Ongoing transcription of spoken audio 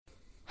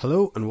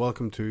Hello and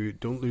welcome to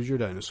Don't Lose Your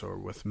Dinosaur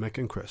with Mick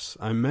and Chris.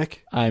 I'm Mick.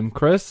 I'm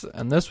Chris,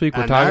 and this week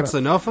we're And talking that's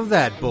enough of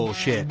that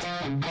bullshit. Do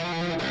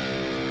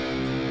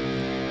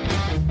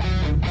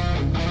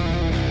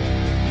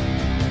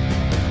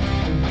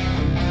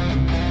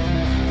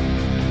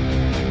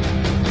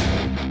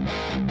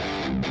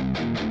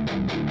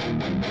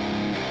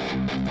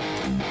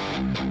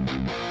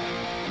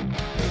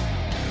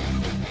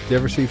you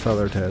ever see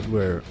Father Ted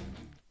where...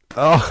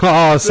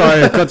 Oh,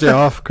 sorry, I cut you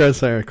off, Chris.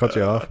 Sorry, I cut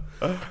you off.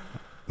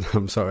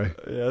 I'm sorry.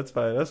 Yeah, that's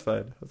fine. That's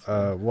fine.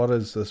 What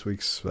is this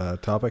week's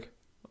topic?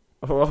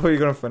 What are you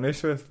going to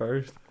finish with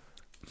first?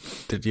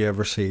 Did you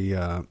ever see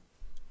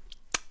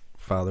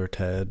Father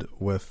Ted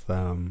with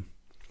the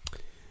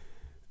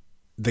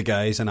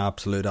guy's an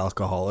absolute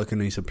alcoholic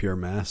and he's a pure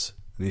mess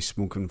and he's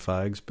smoking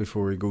fags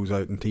before he goes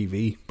out on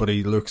TV, but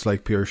he looks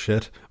like pure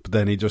shit. But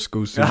then he just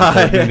goes through the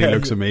curtain and he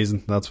looks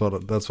amazing. That's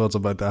what's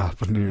about to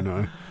happen here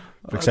now.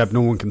 Except no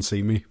one can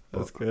see me.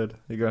 That's good.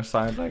 You're going to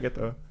sound like it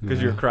though,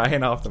 because you're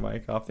crying off the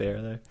mic, off the air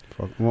there.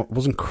 I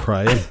wasn't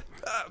crying.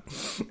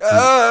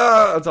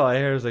 That's all I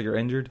hear is like you're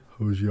injured.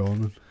 I was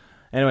yawning.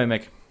 Anyway,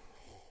 Mick,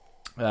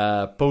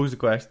 pose the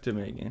question to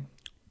me again.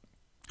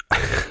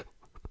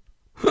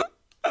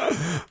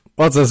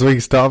 What's this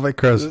week's topic,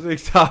 Chris? This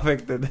week's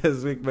topic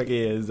this week,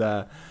 Mickey, is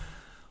we're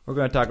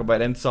going to talk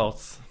about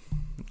insults.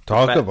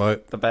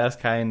 About the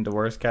best kind, the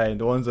worst kind,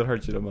 the ones that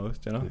hurt you the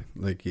most, you know?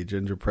 Like you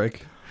ginger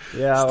prick.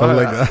 Yeah, stuff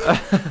like that.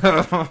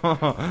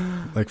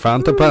 Like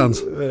Fanta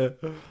pants.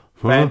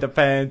 Fanta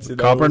pants, you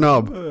know. Copper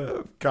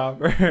knob.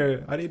 Copper.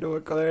 How do you know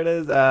what colour it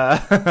is?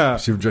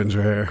 She have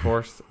ginger hair. Of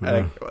course.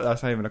 Yeah.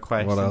 That's not even a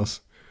question. What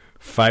else?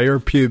 Fire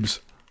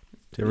pubes.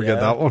 Do you ever get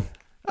that one?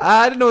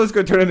 I didn't know it was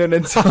going to turn into an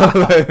insult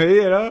about me,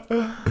 you know?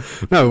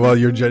 No, well,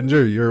 you're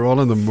ginger. You're one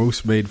of the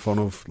most made fun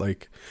of.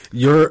 Like,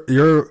 you're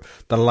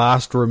the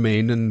last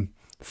remaining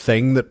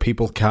thing that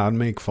people can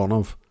make fun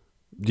of,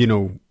 you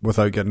know,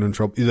 without getting in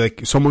trouble.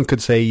 Like, someone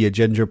could say you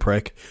ginger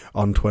prick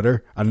on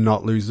Twitter and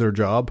not lose their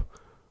job.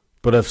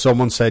 But if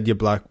someone said you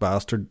black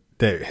bastard,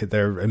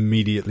 they're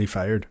immediately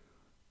fired.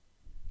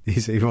 You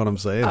see what I'm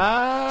saying?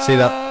 See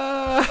that?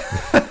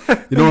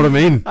 You know what I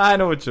mean? I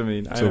know what you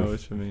mean.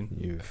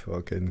 You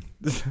fucking...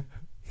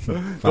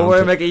 Don't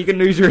worry, Mickey, you can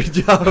lose your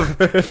job.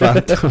 It'll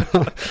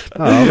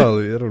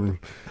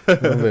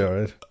be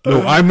alright.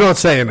 No, I'm not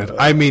saying it.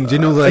 I mean, do you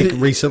know, like,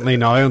 recently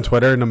now on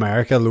Twitter in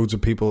America, loads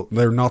of people,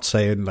 they're not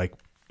saying, like,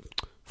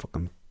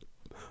 fucking...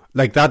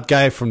 Like, that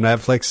guy from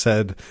Netflix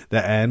said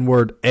the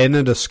N-word in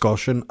a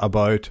discussion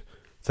about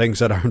things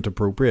that aren't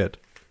appropriate.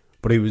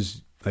 But he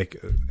was,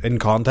 like, in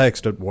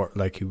context at work,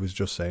 like, he was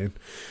just saying...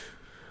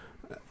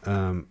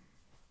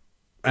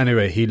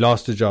 Anyway, he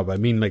lost his job. I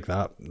mean, like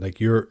that.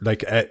 Like, you're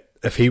like,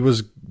 if he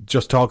was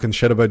just talking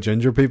shit about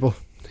ginger people,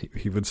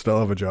 he would still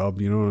have a job.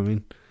 You know what I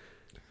mean?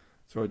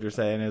 So what you're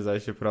saying is I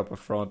should put up a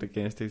front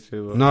against these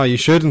people? No, you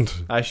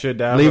shouldn't. I should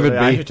leave it be.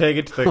 I should take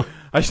it to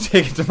I should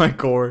take it to my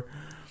core.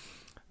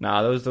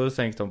 Nah, those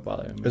things don't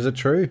bother me. Is it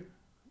true?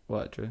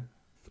 What true?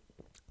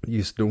 You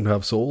just don't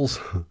have souls.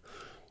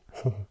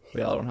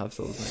 We all don't have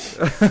souls.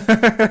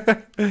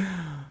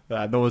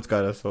 No one's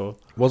got a soul.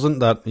 Wasn't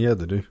that? Yeah,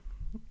 they do.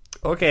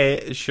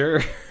 Okay,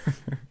 sure.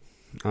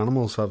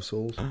 Animals have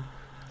souls.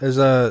 Is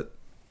yeah,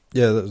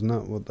 that's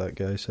not what that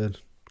guy said.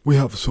 We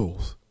have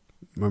souls.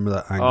 Remember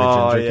that angry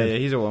ginger kid? Yeah,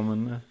 he's a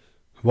woman.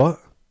 What?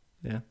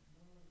 Yeah.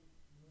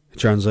 He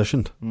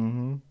transitioned.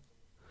 Mm-hmm.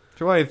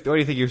 So why do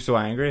you think you're so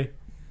angry?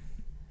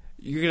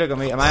 You can look at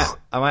me. Am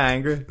I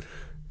angry?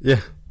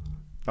 Yeah.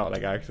 Not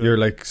like actually. You're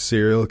like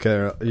serial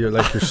killer.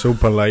 You're so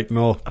polite and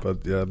all,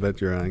 but yeah, I bet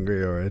you're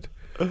angry, alright.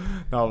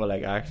 No, but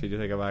like actually, do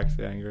you think I'm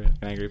actually angry? An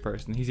angry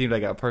person. He seemed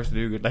like a person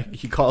who could,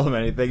 like, you call him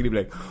anything and he'd be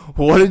like,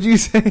 "What did you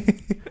say?"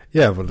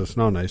 Yeah, but it's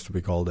not nice to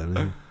be called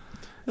anything.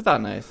 It's not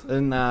nice,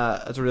 and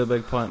that's a real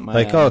big point.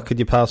 Could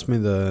you pass me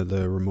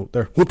the remote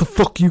there? What the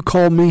fuck you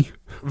call me?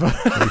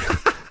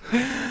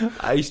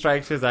 He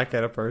strikes as that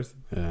kind of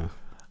person. Yeah.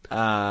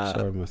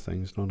 Sorry, my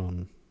thing's not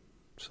on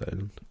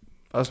silent.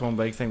 That's one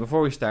big thing.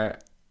 Before we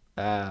start,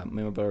 me and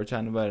my brother were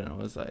chatting about it, and I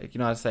was like, you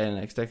know, I was saying,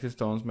 like, sticks and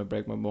stones may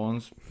break my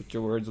bones, but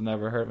your words will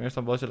never hurt me, or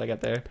some bullshit like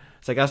that there.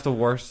 It's like, that's the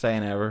worst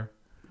saying ever,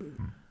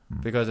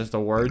 because it's the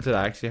words that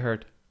actually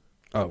hurt.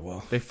 Oh,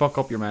 well. They fuck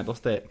up your mental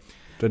state.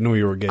 Didn't know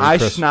you were gay, I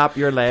Chris. snap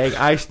your leg.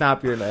 Yeah,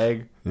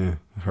 it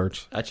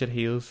hurts. that shit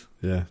heals.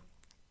 Yeah.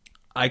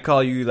 I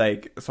call you,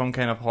 like, some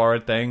kind of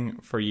horrid thing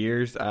for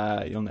years.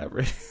 You'll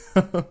never.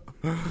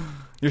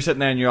 You're sitting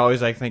there and you're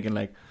always, like, thinking,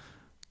 like,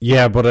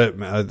 yeah, but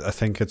I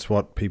think it's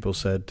what people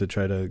said to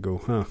try to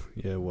go,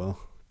 yeah, well.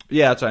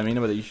 Yeah, that's what I mean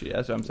about the issue.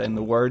 That's what I'm saying.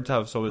 The words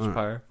have so much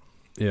power.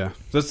 Yeah.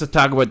 So let's just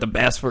talk about the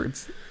best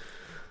words.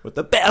 With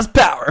the best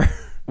power.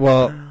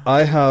 Well,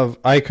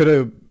 I could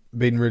have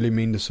been really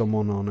mean to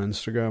someone on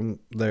Instagram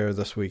there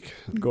this week.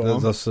 Go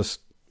on. That's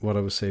just what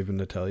I was saving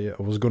to tell you.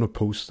 I was going to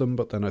post them,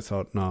 but then I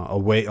thought, no,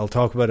 I'll wait. I'll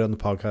talk about it on the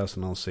podcast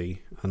and I'll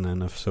see. And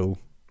then if so,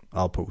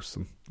 I'll post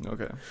them.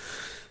 Okay.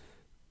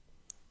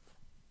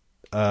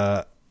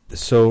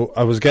 So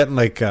I was getting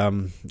like,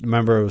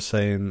 remember I was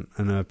saying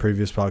in a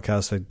previous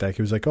podcast, like Decky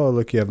was like, "Oh,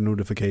 look, you have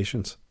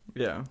notifications."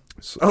 Yeah.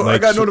 So, Oh, like,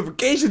 I got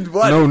notifications.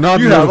 What? No, not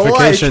you have a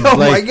notifications. like. Oh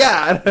like, my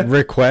god.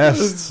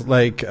 requests,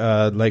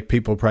 like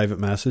people private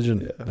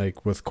messaging, Yeah.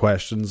 like with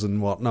questions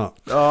and whatnot.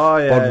 Oh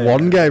yeah. But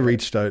one guy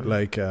reached out,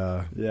 like,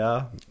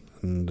 Yeah.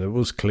 and it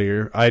was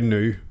clear. I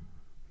knew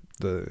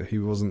that he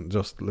wasn't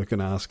just looking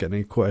to ask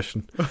any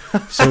question.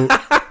 So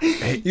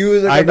You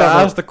was I like to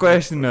got ask the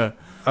question. a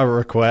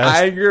request,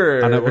 Anger.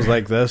 and it was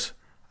like this: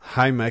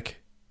 "Hi, Mick."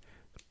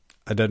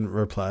 I didn't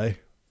reply.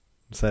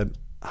 Said,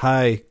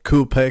 "Hi,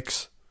 cool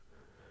pics.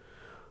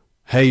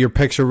 Hey, your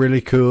pics are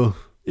really cool."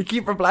 You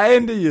keep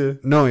replying to you.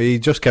 No, he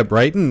just kept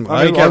writing. Oh,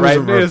 he kept wasn't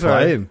writing to you,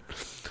 sorry. replying.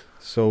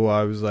 So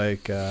I was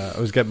like, I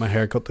was getting my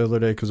hair cut the other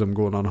day because I'm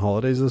going on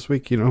holidays this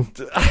week, you know.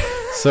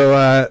 so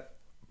I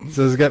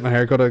was getting my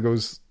hair cut. I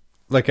goes,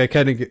 like, I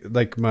kind of,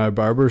 like, my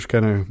barber's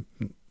kind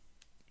of,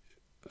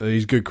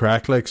 he's good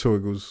crack, like, so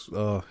it goes,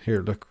 "Oh,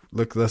 here,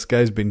 look, this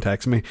guy's been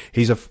texting me.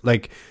 He's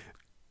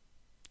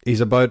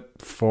he's about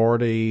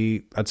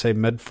 40, I'd say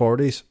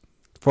mid-40s,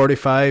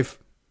 45.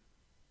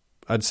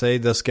 I'd say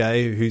this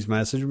guy who's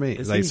messaged me,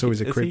 Is like, so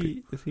he's a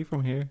creepy. Is he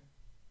from here?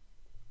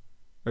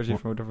 Or is he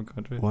from a different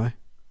country? Why?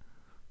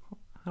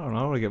 I don't know.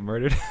 I want to get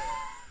murdered.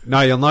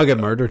 No, you'll not get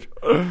murdered.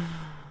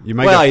 You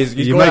might Well, get, he's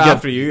you going might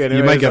after get, you anyway,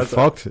 You might get that's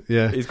fucked.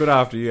 Yeah. He's going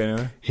after you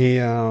anyway. He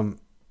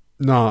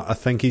no, I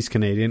think he's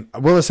Canadian.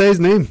 Will I say his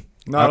name?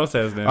 No, I don't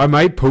say his name. I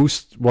might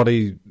post what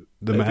the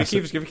if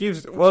message. he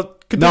keeps, well,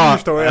 continue your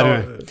story.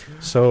 Anyway.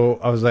 So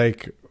I was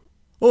like,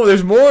 Oh,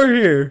 there's more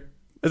here.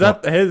 Is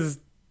that the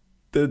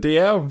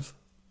DMs?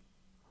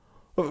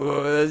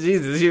 Oh,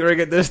 Jesus, you better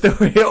get this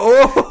story.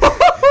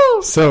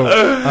 Oh, so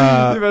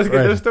you better get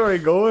right. this story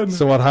going.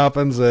 So what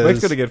happens Mike's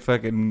is gonna get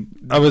fucking.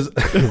 I was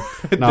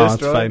no, it's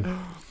destroyed. fine.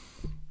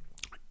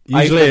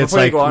 Usually it's before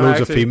you like go on,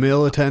 loads of actually,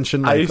 female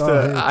attention. Like,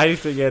 I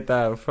used to get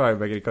that. Sorry, I'm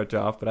going to cut you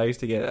off, but I used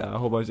to get a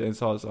whole bunch of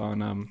insults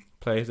on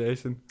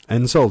PlayStation.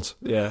 insults.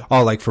 Yeah,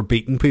 Oh, like for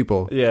beating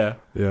people. yeah,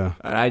 Yeah.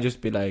 and I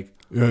just be like,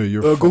 Yeah,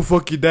 you're "Oh, go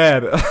fuck your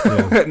dad,"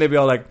 Yeah. and they'd be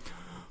all like,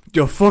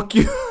 "Yo, fuck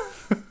you."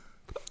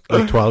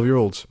 like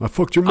 12-year-olds. I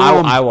fucked your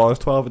mom. I was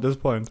 12 at this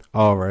point,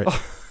 Oh, right.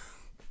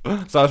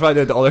 so I was trying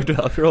to do the other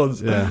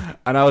 12-year-olds. Yeah.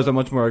 And I was a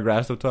much more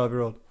aggressive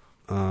 12-year-old.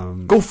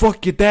 Um, Go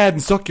fuck your dad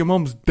and suck your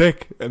mom's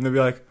dick, and they'd be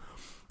like,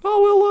 "Oh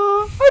well,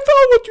 I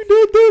thought what you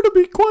did there to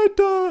be quite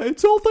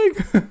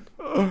insulting."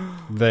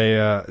 they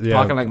yeah.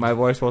 Talking like my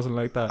voice wasn't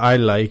like that. I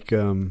like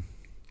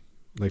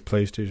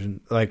PlayStation.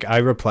 Like, I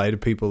reply to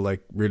people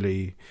like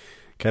really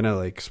kind of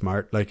like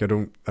smart. Like, I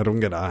don't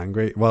get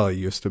angry. Well, I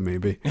used to,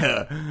 maybe.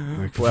 Yeah.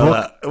 Like,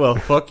 Well,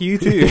 fuck you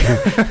too.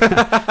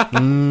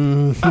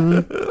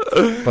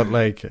 Mhm. But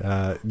like,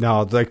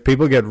 no, like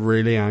people get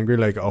really angry.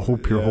 Like, I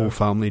hope your Yeah. whole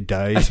family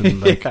dies, and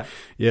like, Yeah.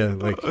 yeah,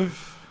 like,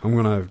 I'm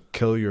gonna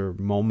kill your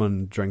mum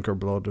and drink her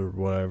blood or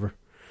whatever.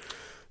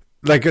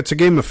 Like, it's a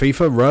game of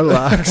FIFA.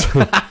 Relax.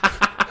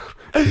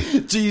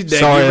 Jeez, Nick,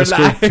 Sorry, I relax.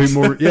 scored 2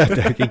 more. Yeah,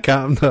 Decky,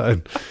 calm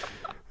down.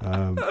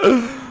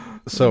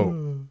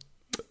 So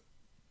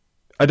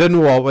I didn't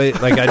know what way.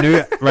 Like, I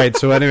knew right.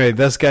 So anyway,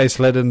 this guy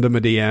slid into my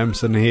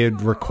DMs and he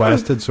had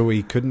requested, so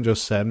he couldn't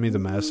just send me the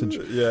message.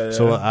 Yeah.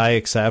 So I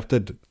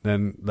accepted,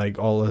 then like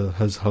all of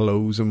his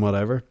hellos and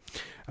whatever,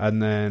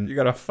 and then You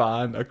got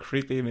a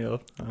creepy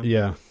email.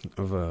 yeah,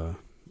 of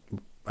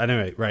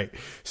anyway, right.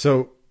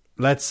 So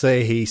let's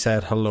say he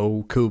said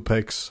hello, cool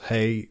pics,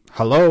 hey,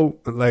 hello,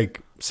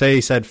 like say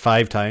he said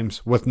 5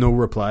 times with no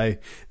reply.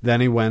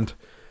 Then he went,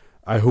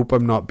 I hope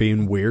I'm not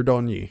being weird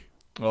on you.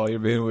 Oh, you're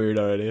being weird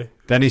already.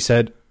 Then he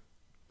said,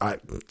 I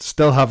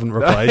still haven't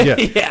replied yet.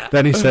 Yeah.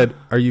 Then he said,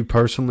 are you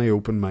personally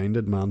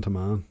open-minded man to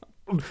man?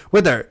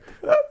 Wait there.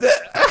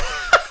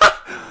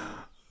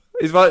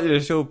 He's wanting you to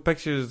show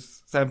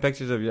pictures, send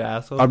pictures of your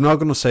asshole. I'm not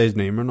going to say his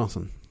name or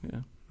nothing. Yeah.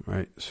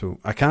 Right, so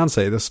I can't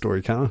say this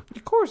story, can I?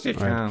 Of course you Right.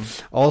 can.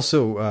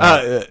 Also,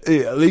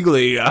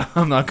 Legally,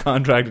 I'm not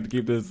contracted to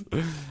keep this.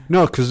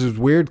 no, because it was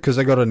weird. Because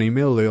I got an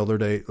email the other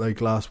day, like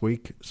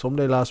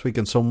someday last week,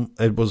 and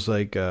it was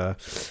like,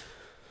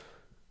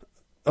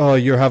 "Oh,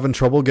 you're having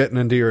trouble getting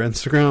into your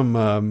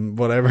Instagram,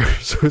 whatever."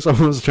 So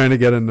someone was trying to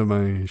get into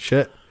my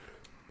shit.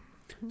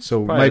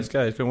 So Probably this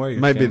guy. It's been weird.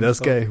 might be this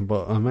guy,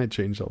 but I might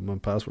change all my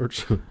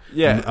passwords.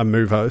 Yeah. and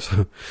move house.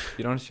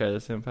 You don't share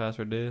the same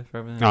password, do you, for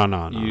everything?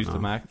 No, You use no. the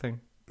Mac thing?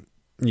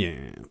 Yeah.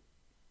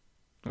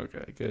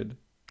 Okay, good.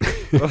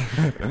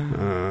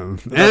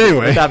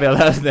 Anyway, That'd be a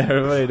lesson to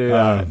everybody to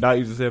Um, not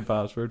use the same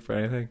password for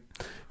anything.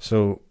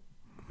 so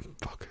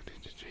fuck, I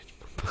need to change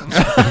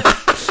my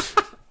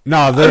password.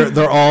 No,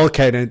 they're all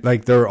kind of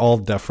like they're all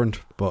different,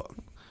 but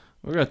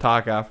We're going to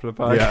talk after the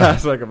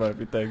podcast like about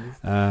me things.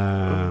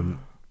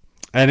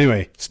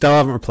 anyway, still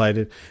haven't replied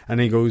it. And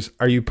he goes,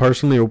 "Are you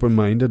personally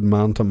open-minded,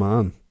 man to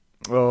man?"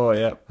 Oh,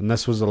 yeah. And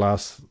this was the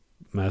last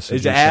message.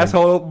 Is your he sent.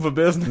 asshole open for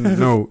business?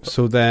 No.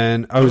 So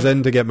then I was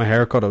in to get my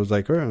hair cut. I was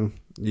like, "Oh,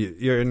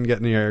 you're in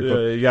getting your hair cut."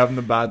 Yeah, you having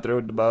the bad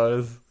throat the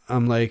buzz.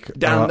 I'm like,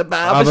 Down the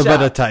I have a bit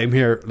barber of time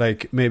here.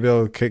 Like, maybe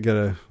I'll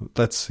get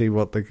let's see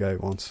what the guy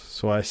wants.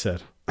 So I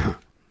said,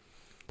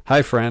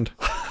 Hi, friend.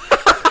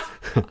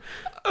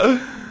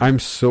 I'm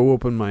so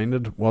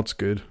open-minded. What's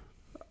good?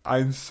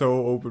 I'm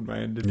so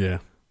open-minded. Yeah.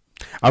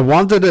 I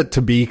wanted it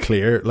to be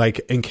clear, like,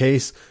 in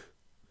case,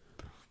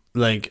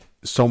 like,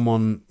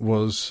 someone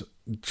was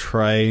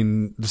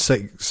trying to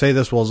say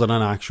this wasn't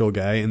an actual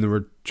guy and they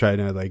were trying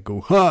to, like,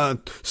 go,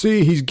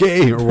 see, he's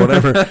gay, or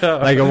whatever.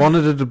 Like, I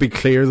wanted it to be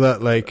clear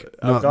that, like,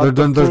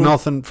 there's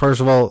nothing, first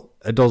of all,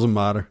 it doesn't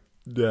matter.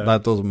 Yeah.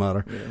 That doesn't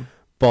matter. Yeah.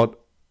 But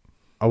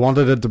I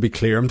wanted it to be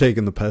clear I'm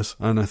taking the piss,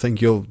 and I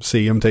think you'll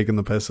see I'm taking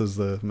the piss as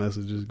the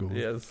messages go.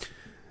 Yes.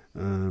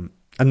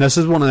 And this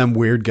is one of them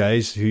weird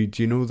guys who,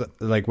 do you know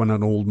that, like, when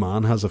an old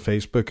man has a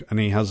Facebook and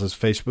he has his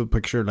Facebook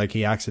picture, like,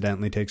 he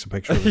accidentally takes a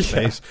picture of his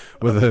face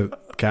with a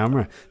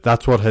camera.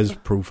 That's what his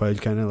profile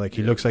kind of like.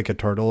 He looks like a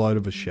turtle out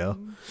of his shell.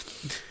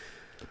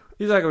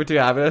 He's not going to be too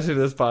happy to listen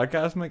to this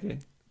podcast, Mickey.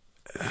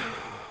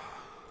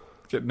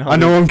 I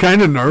know, I'm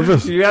kind of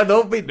nervous. Yeah,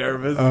 don't be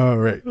nervous. Oh,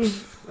 right.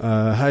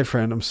 Hi,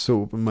 friend. I'm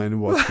so open-minded.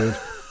 What's good?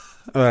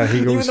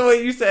 He goes, even the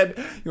way you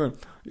said,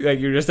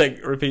 you're just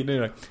like repeating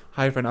it, like,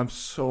 hi friend, I'm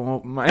so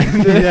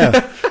open-minded.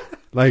 Yeah,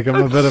 like I'm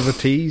a bit of a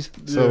tease.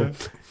 So Yeah.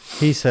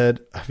 he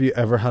said, have you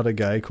ever had a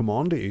guy come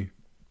on to you?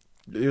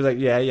 You're like,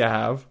 yeah, you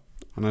have.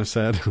 And I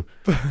said,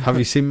 have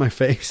you seen my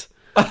face?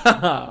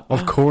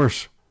 Of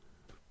course.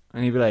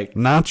 And he'd be like,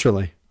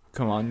 Naturally.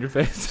 come on, your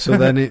face. So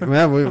then he,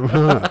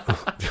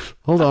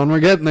 hold on, we're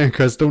getting there,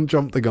 Chris, don't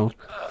jump the gun.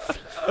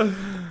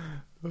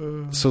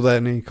 So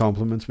then he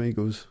compliments me, he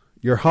goes,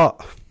 you're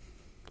hot.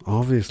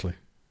 Obviously.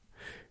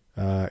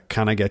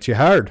 Can I get you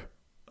hard?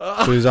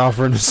 So he's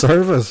offering a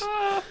service.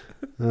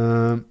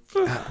 Have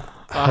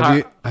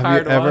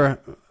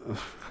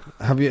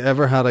you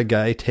ever had a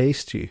guy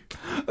taste you?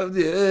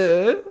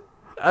 Yeah,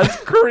 that's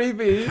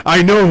creepy.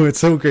 I know, it's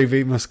so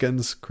creepy. My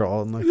skin's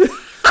crawling. Like.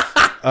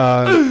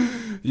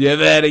 You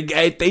ever had a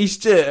guy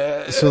taste you?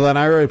 So then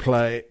I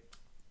reply,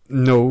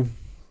 no,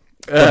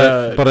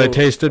 but I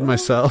tasted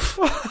myself.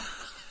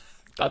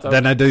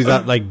 Then I do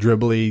that like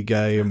dribbly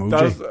guy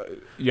emoji.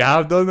 You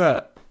have done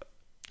that.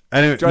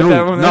 Anyway,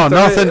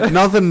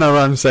 nothing that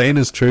I'm saying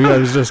is true. I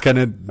was just kind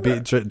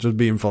of just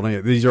being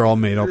funny. These are all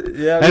made up.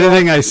 Yeah,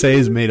 anything I say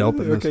is made up.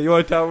 Okay, you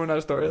want to tell me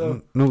that story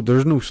though? No,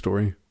 there's no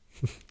story.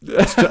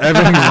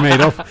 Everything's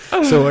made up.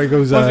 So I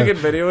goes, a good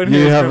video in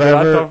here.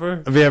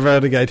 Have you ever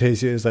had a guy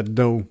taste you? I said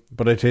no,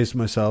 but I tasted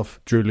myself.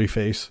 Drooly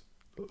face.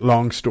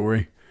 Long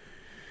story.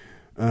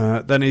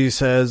 Then he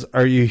says,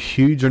 "Are you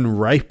huge and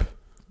ripe?"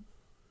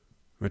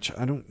 Which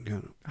I don't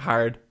get.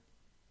 Hard.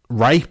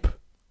 Ripe.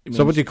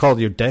 So what do you call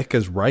your dick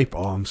is ripe?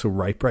 Oh, I'm so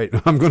ripe right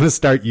now. I'm going to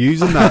start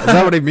using that. Is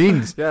that what it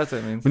means? Yeah, that's what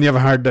it means. When you have a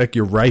hard dick,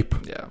 you're ripe.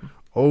 Yeah.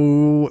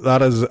 Oh,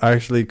 that is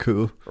actually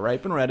cool.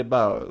 Ripe and ready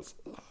bows.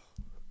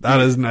 That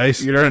is nice.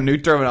 You learn a new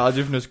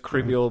terminology from this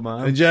creepy old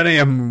man. Jenny,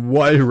 I'm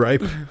wild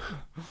ripe.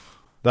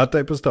 That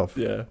type of stuff.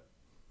 Yeah.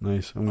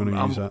 Nice. I'm going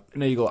to use that.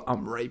 No, you go,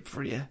 I'm ripe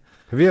for you.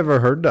 Have you ever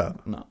heard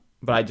that? No.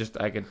 But he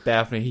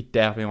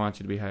definitely wants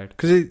you to be hard.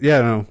 Because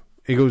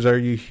he goes, are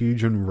you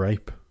huge and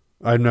ripe?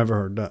 I've never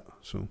heard that,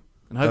 so.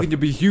 And how can you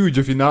be huge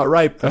if you're not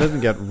ripe? I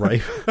didn't get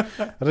ripe.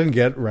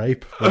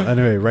 But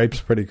anyway, ripe's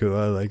pretty cool.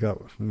 I like that.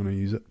 I'm going to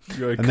use it.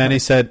 And then he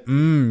said,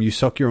 you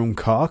suck your own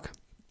cock?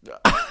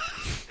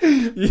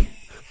 You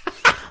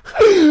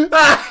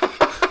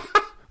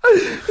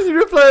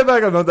reply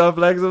back, I'm not that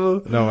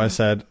flexible. No, I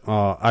said,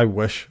 I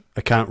wish.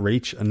 I can't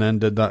reach. And then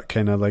did that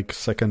kind of like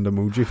sickened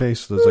emoji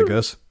face. That's like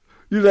this.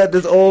 You let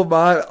this old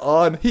man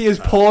on. He is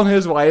pulling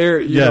his wire,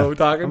 you know,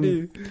 talking to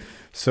you.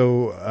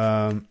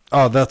 So,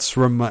 that's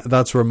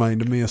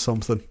reminded me of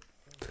something.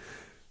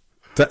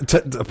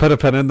 Put a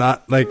pin in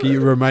that. Like, you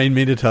remind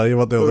me to tell you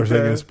what the other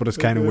thing is, but it's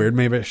kind of weird.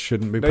 Maybe I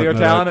shouldn't be putting you're it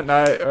telling out. it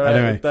now. All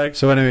right,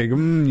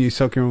 anyway, you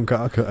suck your own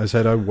cock. I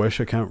said, I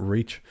wish. I can't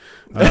reach.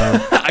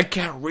 I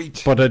can't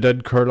reach. But I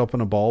did curl up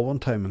in a ball one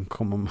time and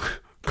come on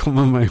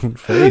my own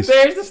face.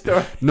 There's the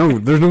story. No,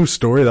 there's no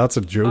story. That's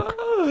a joke.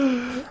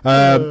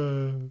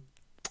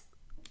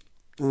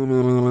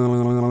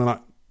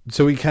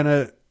 So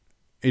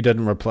he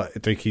didn't reply. I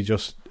think he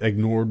just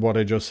ignored what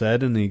I just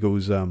said, and he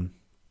goes, I'm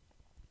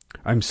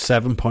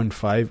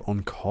 7.5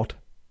 uncut.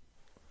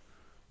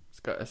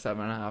 It's got a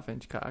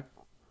 7.5-inch cock.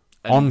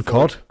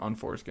 Uncut? On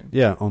foreskin.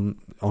 Yeah,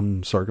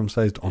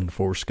 uncircumcised,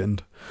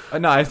 unforeskinned.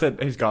 No, I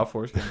said he's got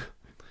foreskin.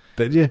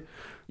 Did you?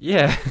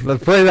 Yeah.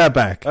 Let's play that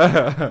back.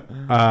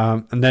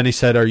 And then he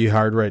said, are you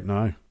hard right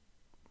now?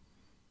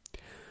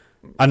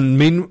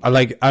 And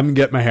I'm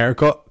getting my hair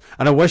cut,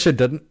 and I wish I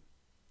didn't.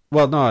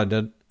 Well, no, I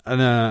did.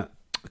 And,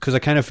 because I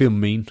kind of feel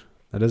mean.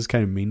 It is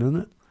kind of mean, isn't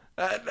it?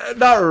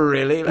 Not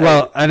really. Like.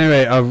 Well,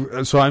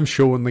 anyway, so I'm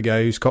showing the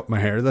guy who's cut my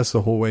hair this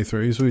the whole way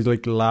through. So he's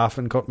like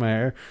laughing, cut my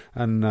hair,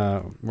 and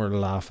we're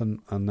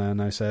laughing. And then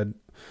I said,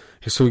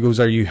 so he goes,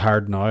 are you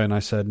hard now? And I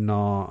said,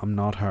 no, I'm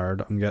not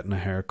hard. I'm getting a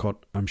haircut.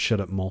 I'm shit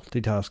at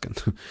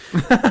multitasking.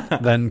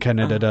 Then kind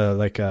of did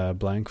a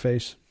blank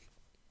face.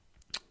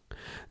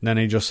 And then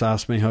he just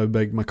asked me how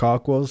big my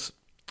cock was.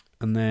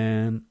 And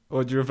then...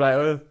 What'd you reply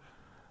with?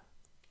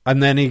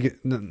 And then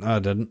I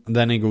didn't. And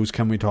then he goes,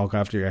 "Can we talk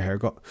after your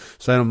haircut?"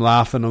 So then I'm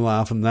laughing.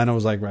 Then I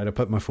was like, right, I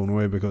put my phone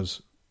away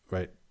because,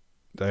 right,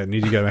 I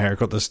need to get a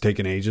haircut. This is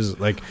taking ages.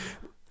 Like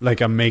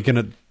I'm making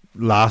it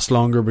last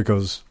longer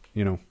because,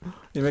 you know.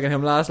 You're making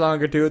him last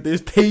longer too with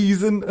this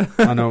teasing.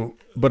 I know.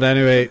 But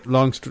anyway,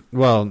 no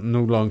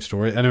long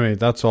story. Anyway,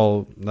 that's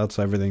all. That's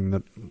everything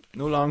that.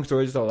 No long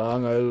story, just a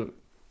long.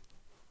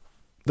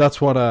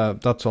 That's all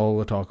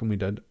the talking we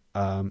did.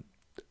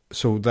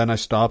 So then I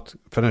stopped,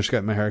 finished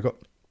getting my haircut.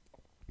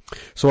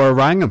 So I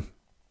rang him.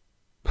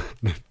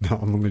 No,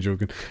 I'm only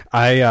joking.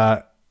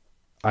 I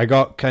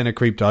got kind of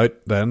creeped out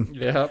then.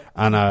 Yeah.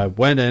 And I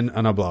went in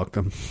and I blocked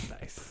him.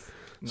 Nice.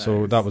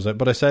 So that was it.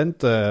 But I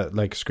sent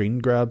like screen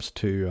grabs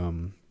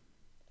to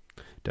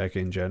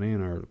Decky and Jenny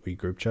in our wee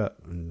group chat,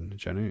 and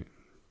Jenny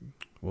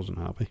wasn't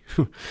happy.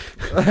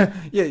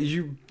 Yeah,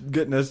 you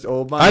getting this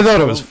old man. I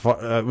thought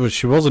it was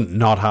she wasn't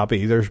not happy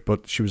either,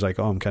 but she was like,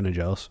 "Oh, I'm kind of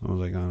jealous." I was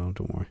like, "Oh,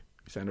 don't worry."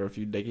 Send her a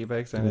few dicky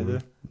pics, I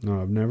did.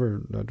 No, I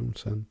don't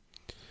send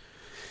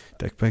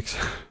dick pics.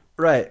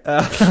 Right. So,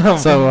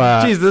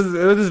 jeez, this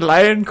is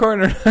lion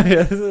corner.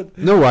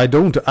 No, I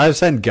don't. I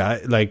send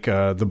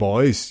the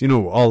boys. You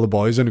know, all the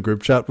boys in a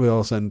group chat. We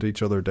all send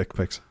each other dick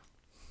pics.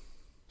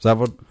 Is that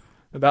what?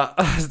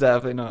 That's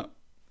definitely not.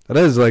 It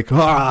is like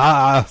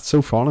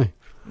so funny.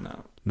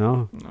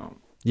 No.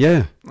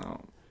 Yeah.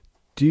 No.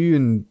 Do you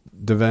and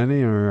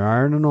Devaney or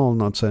Aaron and all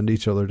not send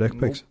each other dick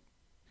pics? Nope.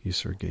 You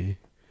are gay.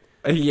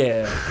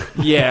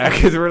 Yeah,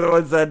 because we're the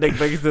ones sending dick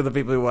pics to the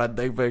people who want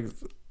dick pics.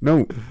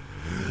 No.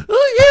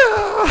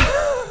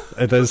 Oh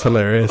yeah. It is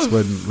hilarious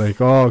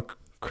when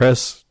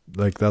Chris,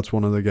 like that's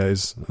one of the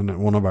guys in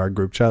one of our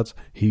group chats.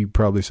 He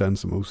probably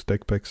sends the most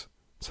dick pics.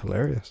 It's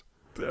hilarious.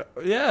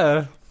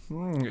 Yeah.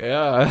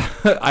 Yeah,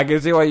 I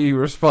can see why you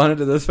responded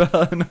to this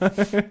fella.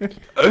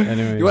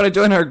 Anyway, you want to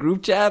join our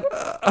group chat?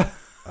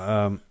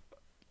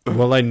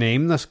 Will I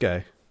name this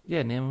guy?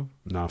 Yeah, name him.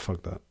 Nah,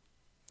 fuck that.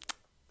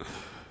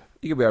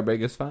 You could be our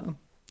biggest fan.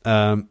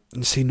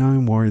 See, now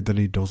I'm worried that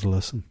he does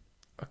listen.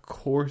 Of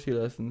course he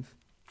listens.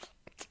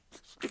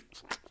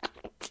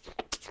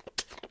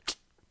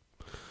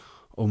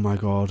 Oh my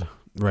god!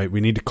 Right, we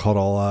need to cut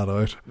all that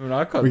out. We're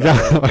not cutting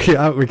that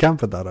out. We can't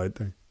put that out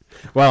there.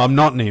 Well, I'm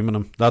not naming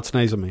him. That's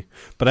nice of me.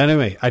 But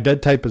anyway, I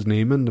did type his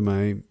name into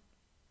my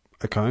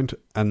account,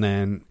 and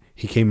then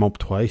he came up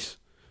twice.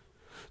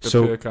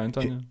 So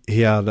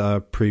he had a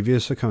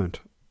previous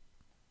account,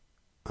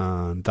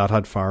 and that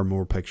had far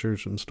more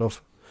pictures and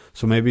stuff.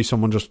 So maybe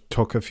someone just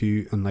took a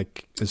few and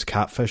is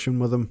catfishing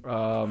with him,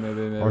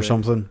 maybe or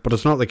something. But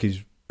it's not like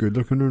he's good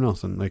looking or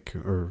nothing,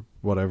 or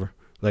whatever.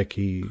 Yeah,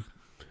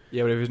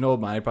 but if he's an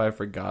old man, he probably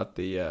forgot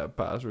the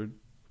password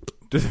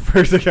to the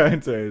first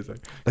account, so he's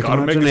like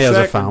imagine he has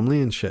a family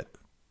and shit.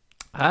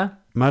 Huh?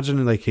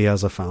 Imagine he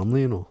has a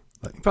family and all.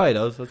 He probably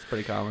does. That's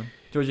pretty common.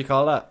 Do what you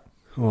call that?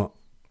 What?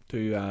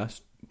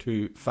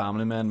 To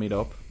family men meet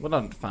up. Well,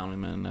 not family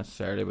men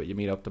necessarily, but you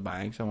meet up to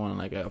bang someone in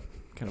a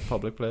kind of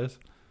public place.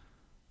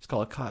 It's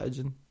called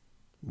cottaging.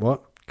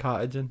 What?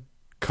 Cottaging.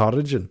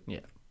 Cottaging?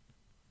 Yeah.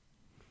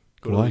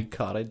 Go to a wee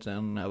cottage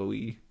and have a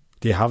wee.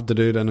 Do you have to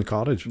do it in a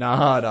cottage?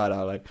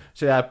 No.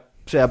 Say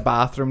a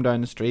bathroom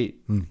down the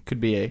street could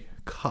be a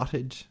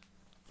cottage.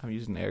 I'm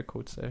using air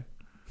quotes there.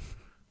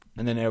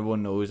 And then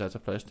everyone knows that's a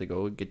place to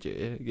go. Get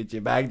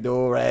your back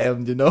door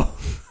round, you know.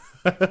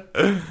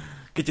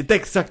 Get your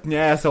dick sucked in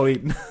your asshole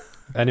eaten.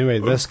 Anyway,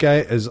 this guy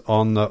is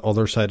on the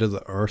other side of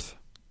the earth.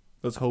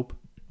 Let's hope.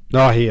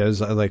 No, he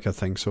is. I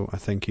think so. I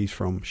think he's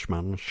from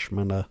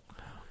Shmanda.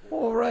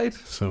 All right.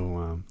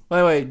 So,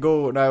 wait,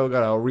 go. Now we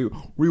gotta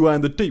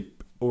rewind the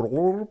tape.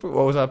 What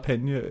was that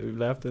pin you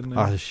left in there?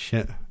 Oh,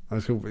 shit. I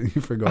was hoping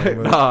you forgot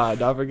about it. Nah,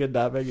 don't forget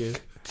that again.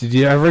 Did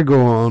you ever go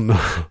on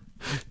a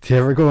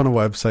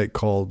website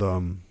called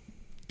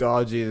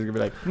Oh Jesus, gonna be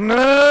like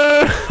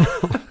no.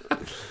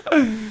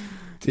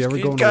 Do you ever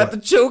go on got the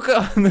choke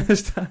on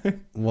this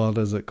time? What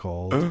is it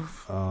called?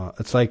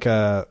 It's like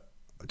a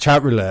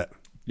chat roulette.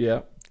 Yeah.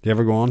 Do you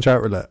ever go on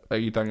chat roulette? Are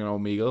you talking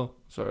Omegle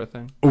sort of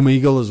thing?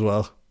 Omegle as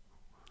well.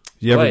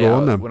 You ever go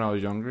on them? When I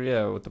was younger,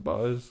 yeah, with the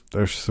boys.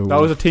 They're so. That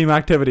was a team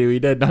activity we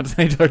did, not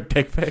send our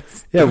dick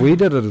pics. Yeah, we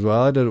did it as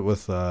well. I did it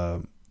with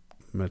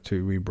my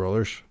two wee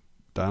brothers,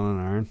 Dan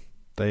and Aaron.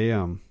 They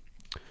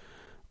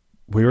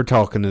we were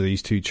talking to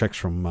these two chicks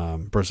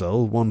from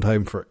Brazil one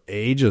time for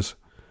ages.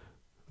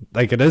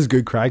 Like, it is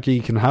good crack.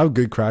 You can have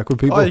good crack with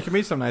people. Oh, you can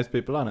meet some nice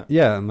people on it.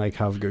 Yeah, and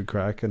have good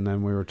crack. And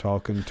then we were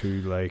talking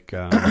to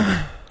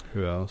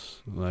who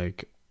else? A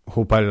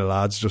whole pile of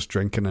lads just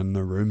drinking in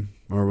the room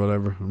or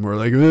whatever, and we're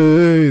like,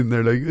 hey, and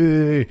they're like,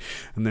 hey,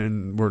 and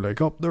then we're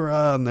like, up the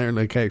rat, and they're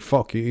like, hey,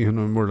 fuck you, and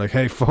then we're like,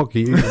 hey, fuck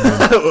you.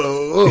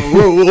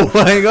 whoa,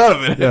 hang on a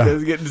minute, yeah.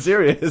 It's getting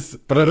serious.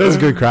 But it is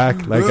good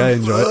crack. I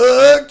enjoy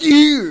it. Fuck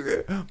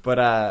you.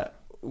 But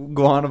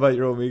go on about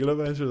your Omegle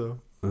adventure though.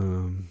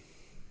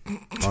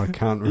 I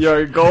can't.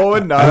 You're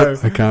going now.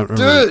 I can't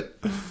remember.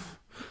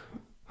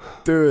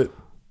 Do it.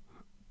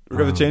 We're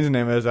going to change the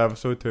name of this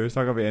episode too. It's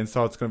not going to be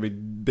insults. It's going to be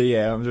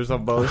DMs or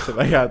some bullshit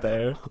like that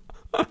there.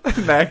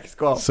 Next,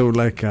 go on. So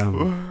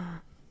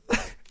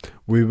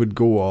we would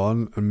go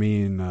on, and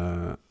me and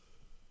a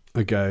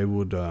guy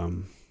would,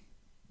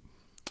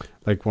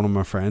 like one of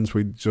my friends,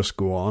 we'd just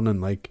go on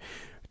and like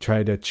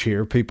try to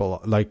cheer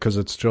people, like, because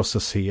it's just a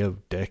sea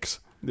of dicks.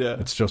 Yeah.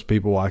 It's just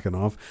people whacking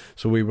off.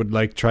 So we would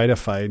like try to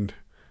find,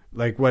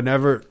 like,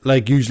 whenever,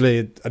 like, usually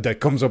a dick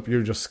comes up,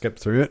 you just skip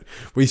through it.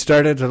 We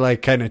started to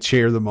like kind of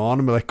cheer them on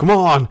and be like, come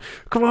on,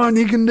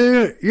 you can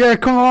do it. Yeah,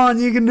 come on,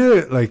 you can do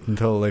it. Like,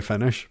 until they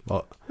finish.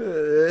 But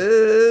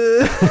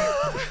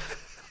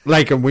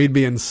like, and we'd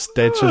be in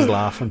stitches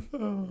laughing.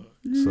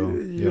 So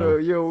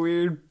you're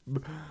weird.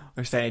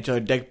 We're sending each other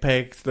dick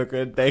pics, looking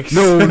at dicks.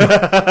 No.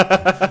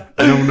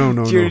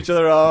 Cheer each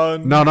other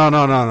on.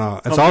 No.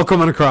 It's all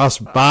coming across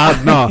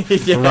bad. No,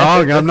 Yeah.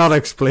 wrong. I'm not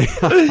explaining.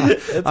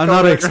 I'm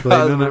not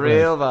explaining it.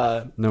 Real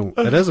bad. No,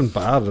 it isn't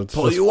bad. It's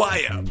Pull just, your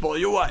wire. Pull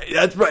your wire.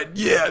 That's right.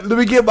 Yeah. Let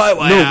me get my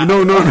wire.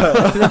 no. No.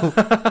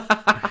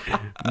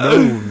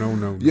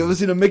 You ever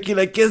seen a Mickey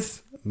like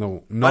this?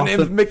 No, My name's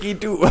nothing. Mickey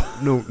too.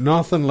 No,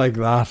 nothing like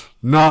that.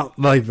 Not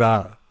like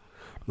that.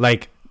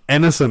 Like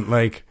innocent.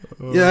 Like,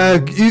 yeah,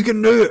 you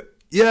can do it.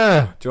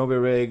 Yeah. Do you want to be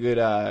really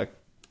good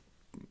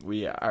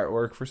we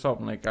artwork for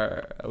something like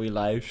a wee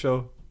live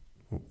show?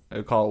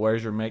 I'll call it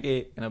Where's Your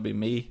Mickey? And it'll be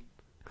me.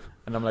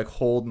 And I'm like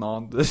holding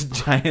on to this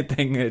giant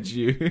thing that's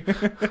you.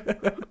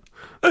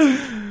 You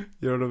know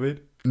what I mean?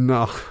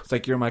 No. It's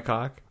like you're my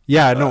cock.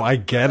 Yeah, no, I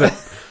get it.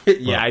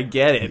 Yeah, I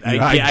get it.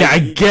 I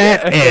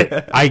get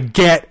it. I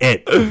get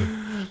it.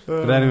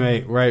 But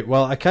anyway, right.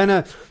 Well,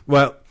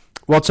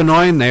 what's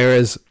annoying there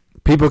is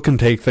people can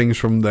take things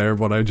from there,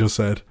 what I just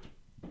said.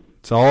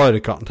 It's all out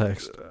of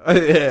context. Yeah.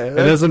 It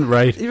isn't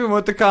right. Even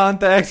with the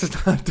context,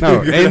 it's not too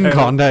No, good. in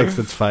context,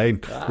 it's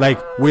fine. Like,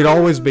 we'd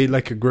always be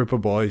like a group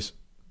of boys,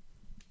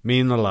 me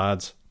and the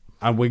lads,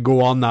 and we go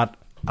on that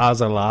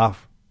as a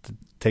laugh to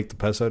take the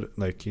piss out of,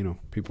 like, you know,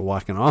 people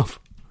whacking off.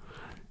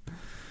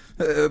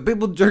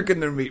 People jerking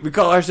their meat. We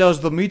call ourselves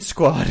the Meat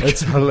Squad.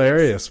 It's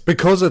hilarious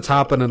because it's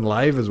happening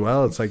live as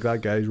well. It's like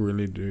that guy's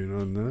really doing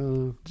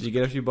it. Did you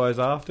get a few boys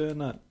off doing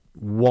that?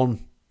 One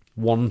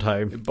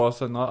time You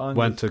busted a nut on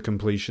went to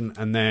completion,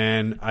 and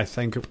then I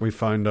think we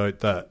found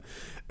out that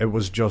it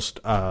was just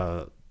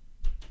a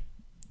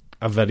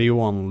video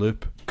on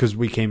loop because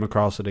we came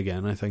across it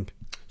again, I think.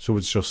 So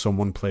it's just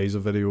someone plays a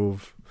video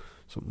of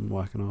something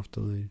whacking off to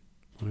the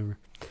whatever.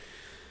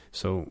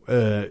 So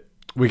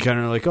we kind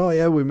of like, oh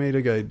yeah, we made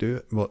a guy do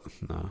it, but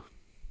nah.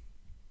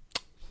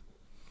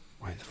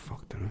 Why the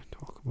fuck did I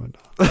talk about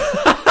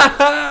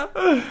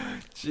that?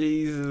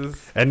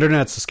 Jesus.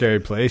 Internet's a scary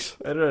place.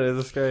 It is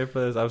a scary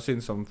place. I've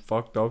seen some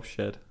fucked up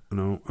shit.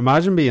 No,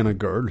 imagine being a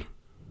girl.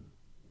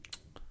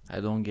 I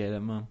don't get it,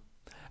 man.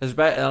 It's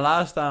the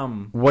last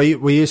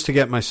We used to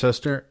get, my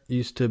sister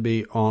used to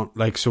be on,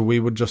 like, so we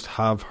would just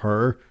have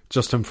her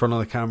just in front of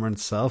the camera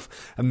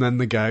itself, and then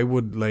the guy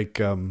would like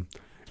come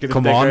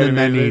on, and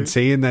then he'd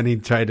see, and then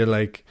he'd try to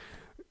like,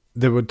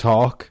 they would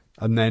talk,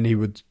 and then he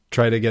would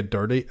try to get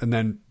dirty, and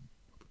then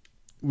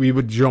we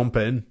would jump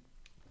in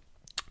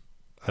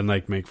and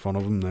like make fun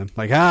of him then,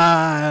 like,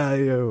 yeah,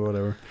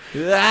 whatever.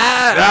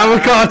 Ah,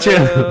 we caught you.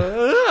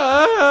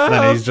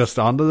 Then he's just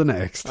on to the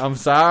next. I'm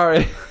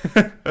sorry.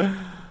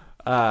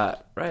 Right,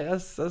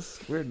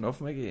 that's weird enough,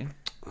 Mickey.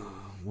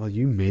 Well,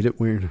 you made it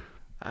weird.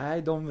 I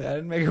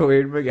didn't make it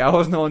weird, Mickey. I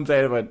wasn't on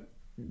side about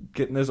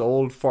getting this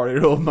old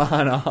 40-year-old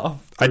man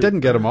off. I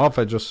didn't get him off.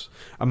 And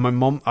my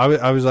mum,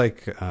 I was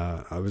like,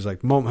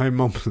 Mum, hey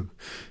Mum.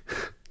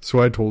 So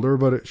I told her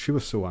about it. She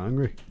was so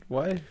angry.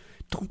 Why?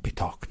 Don't be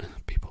talking to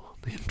people on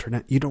the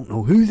internet. You don't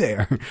know who they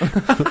are.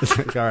 It's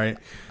like, all right,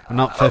 I'm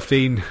not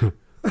 15.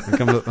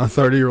 Like, I'm a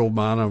 30-year-old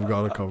man. I've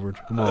got it covered.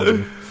 Come on,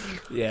 dude.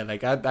 Yeah,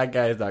 like that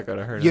guy's not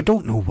gonna hurt him. You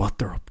don't know what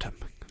they're up to.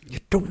 You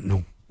don't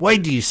know. Why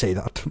do you say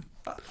that?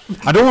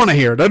 I don't want to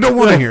hear it. I don't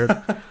want to hear it.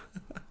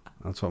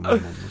 That's what my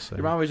mum was saying.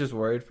 Your mom was just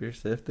worried for your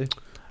safety.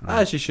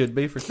 As she should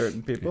be for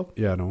certain people.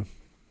 Yeah, I know.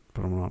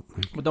 But I'm not.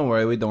 Like, But don't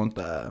worry, we don't.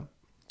 I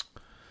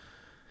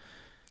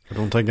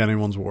don't think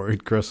anyone's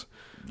worried, Chris.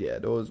 Yeah,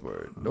 those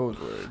worried.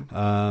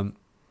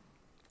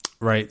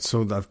 Right,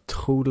 so I've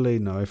totally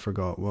now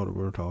forgot what we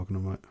were talking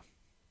about.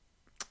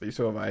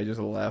 So have I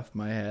just left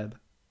my head.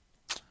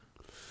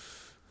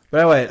 But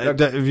anyway, look,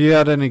 Have you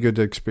had any good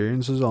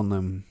experiences on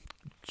them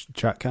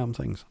chat cam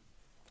things?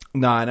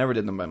 no, I never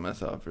did them by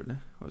myself. Really,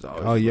 I was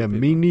always. Oh with yeah, people.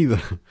 me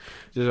neither.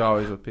 Just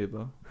always with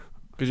people.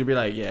 Because you'd be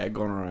like, yeah,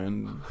 going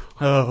around.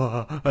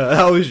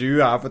 That was you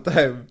half the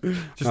time.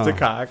 Just a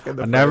cock. In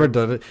the I never front.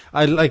 did it.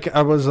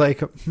 I was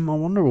like, I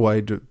wonder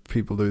why do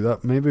people do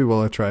that. Maybe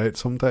will I try it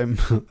sometime?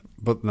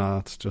 But nah,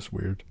 it's just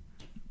weird.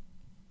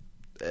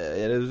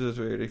 It is just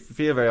weird. You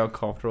feel very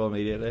uncomfortable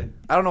immediately.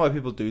 I don't know why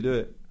people do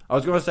it. I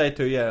was gonna say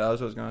too. Yeah, that's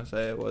what I was gonna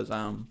say. It was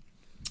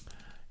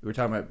you were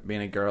talking about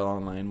being a girl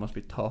online must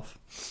be tough.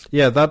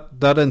 Yeah,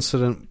 that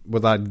incident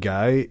with that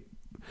guy.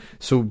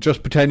 So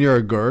just pretend you're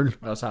a girl,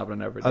 That's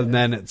happening every day. and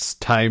then it's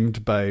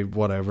timed by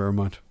whatever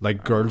amount.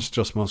 Like, girls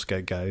just must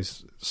get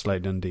guys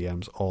sliding in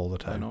DMs all the I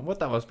don't time. know what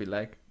that must be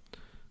like. I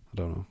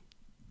don't know.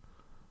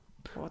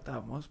 What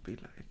that must be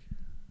like.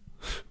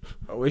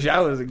 I wish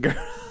I was a girl.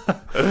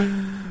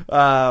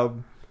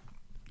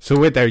 So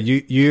wait there,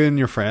 you and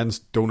your friends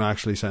don't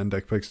actually send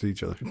dick pics to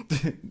each other.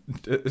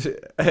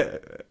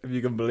 If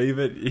you can believe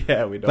it,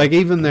 yeah, we don't. Like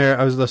even there,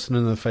 I was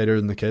listening to the Fighter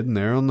and the Kid, and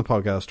they're on the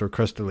podcast, or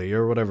Crystal Lee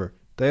or whatever.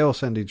 They all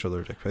send each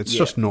other dick pics. It's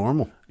just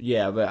normal.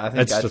 Yeah, but I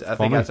think It's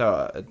that's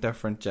a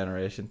different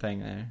generation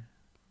thing there.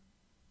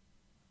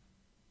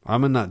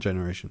 I'm in that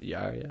generation.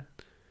 Yeah.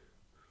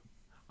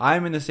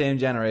 I'm in the same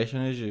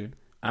generation as you.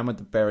 I'm at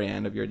the very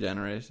end of your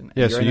generation.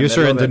 Yeah, so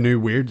you're into new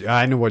weird.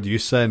 I know what you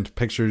send,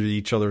 pictures of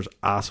each other's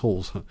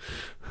assholes.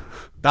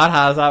 That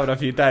has happened a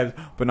few times,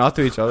 but not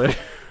to each other.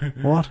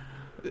 What?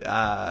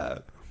 I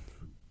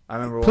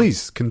remember.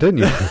 Please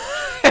continue. I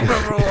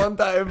remember one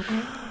time,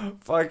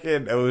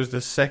 fucking, it was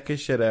the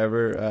sickest shit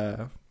ever.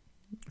 A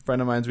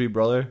friend of mine's wee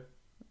brother.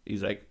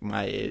 He's like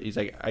my age. He's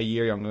like a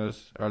year younger,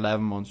 or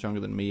 11 months younger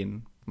than me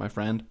and my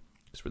friend.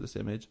 Because we're the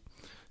same age,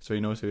 so he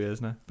knows who he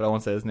is now. But I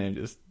won't say his name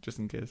just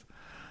in case.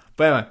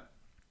 But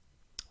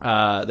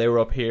anyway, they were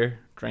up here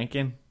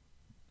drinking,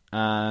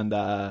 and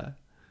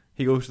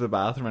he goes to the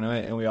bathroom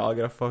anyway, and we all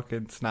get a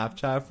fucking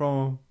Snapchat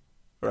from him,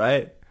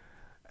 right?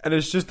 And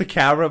it's just the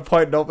camera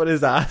pointing up at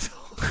his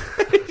asshole.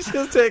 He's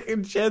just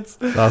taking shits.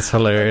 That's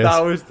hilarious.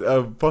 That was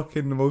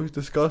fucking the most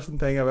disgusting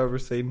thing I've ever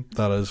seen.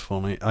 That is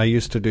funny. I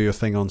used to do a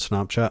thing on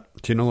Snapchat.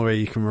 Do you know the way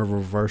you can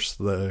reverse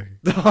the...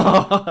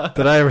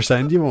 Did I ever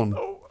send you one?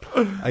 No.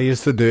 I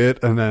used to do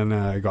it, and then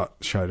I got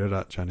shouted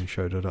at. Jenny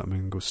shouted at me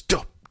and goes,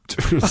 stop.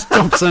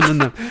 Stop sending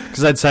them,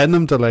 because I'd send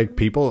them to like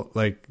people,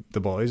 like the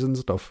boys and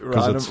stuff.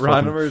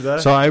 Randomers, eh?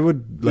 So I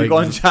would like go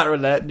on chat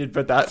roulette and you'd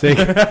put that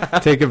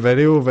take a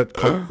video of it,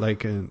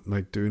 like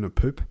doing a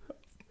poop,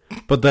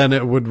 but then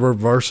it would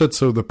reverse it,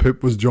 so the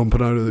poop was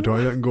jumping out of the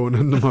toilet and going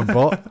into my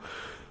butt.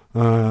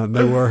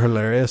 They were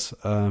hilarious.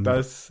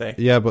 That's sick.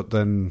 Yeah, but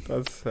then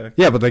that's sick.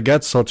 Yeah, but they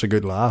get such a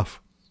good laugh.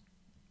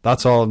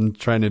 That's all I'm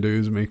trying to do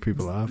is make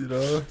people laugh. You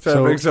know, trying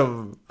to bring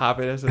some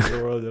happiness into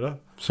the world, you know.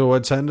 So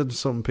I'd send it to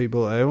some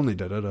people. I only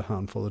did it a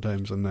handful of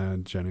times, and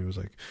then Jenny was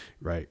like,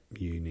 right,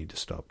 you need to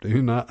stop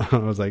doing that. I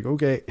was like,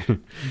 okay.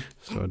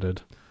 So I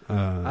did.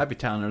 I'd be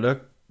telling her,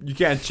 look, you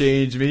can't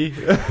change me.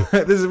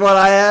 This is what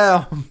I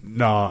am.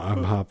 No,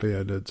 I'm happy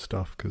I did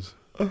stuff, because...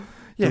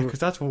 Yeah, because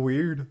that's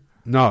weird.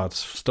 No, it's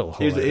still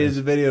hilarious. Here's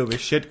a video of a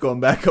shit going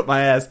back up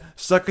my ass.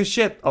 Suck a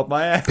shit up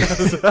my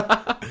ass.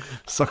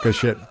 Suck a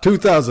shit.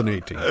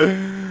 2018.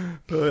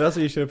 That's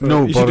what you should have put.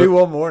 No, you should do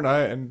one more now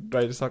and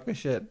try to suck a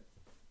shit.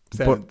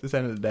 Send it to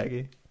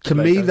Decky. To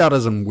me, that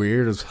isn't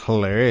weird. It's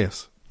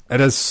hilarious. It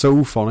is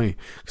so funny.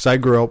 Because I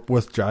grew up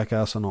with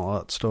Jackass and all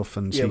that stuff,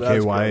 and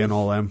CKY and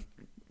all them.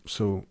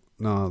 So,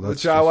 no,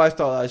 that's... I always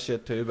thought that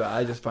shit too, but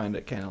I just find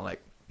it kind of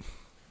like...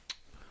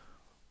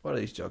 What are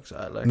these jokes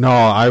at? Like, no,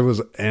 I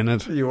was in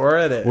it. You were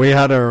in it. We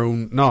had our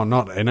own. No,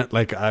 not in it.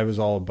 Like I was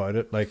all about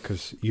it. Like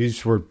because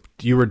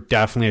you were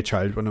definitely a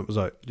child when it was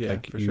out. Yeah,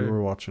 like for you sure.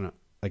 were watching it.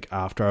 Like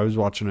after I was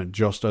watching it,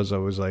 just as I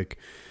was like,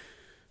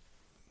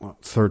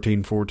 what,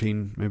 13,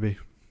 14 maybe,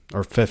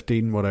 or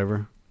 15,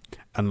 whatever.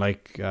 And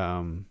like me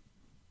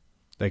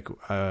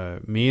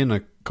and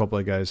a couple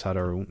of guys had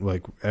our own.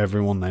 Like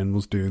everyone then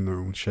was doing their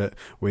own shit.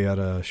 We had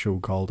a show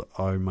called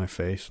Ow My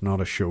Face,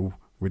 not a show.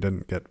 We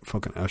didn't get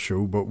fucking a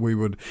show, but we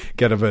would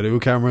get a video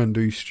camera and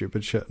do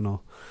stupid shit and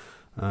all.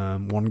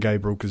 One guy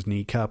broke his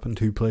kneecap in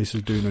 2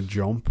 places doing a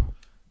jump.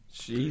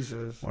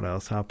 Jesus. What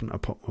else happened? I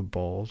put my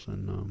balls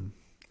in,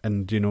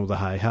 and you know the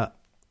hi-hat?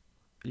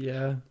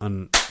 Yeah.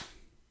 And,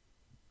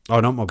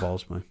 oh, not my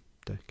balls, my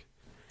dick.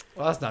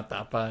 Well, that's not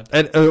that bad.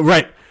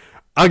 Right.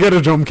 I'll get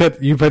a drum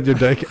kit, you put your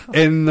dick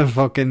in the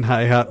fucking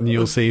hi-hat and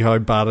you'll see how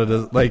bad it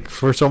is. Like,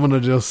 for someone to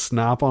just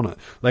snap on it.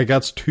 Like,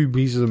 that's 2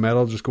 pieces of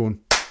metal just going...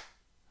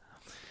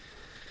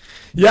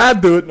 Yeah,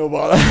 I'd do it, no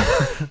bother.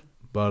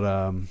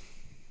 But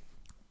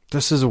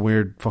this is a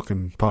weird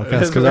fucking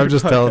podcast because I'm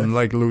just telling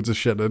like loads of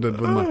shit I did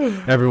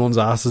with everyone's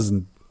asses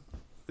and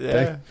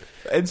yeah,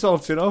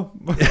 insults, you know.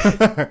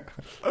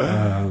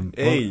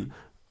 Hey,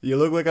 you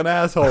look like an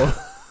asshole.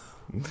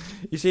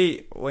 You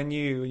see, when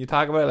you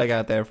talk about it like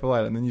out there for a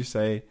while, and then you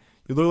say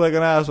you look like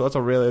an asshole, that's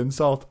a real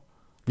insult.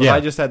 But if I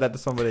just said that to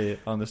somebody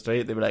on the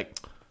street, they'd be like,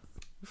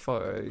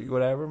 fuck,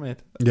 whatever, mate.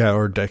 Yeah,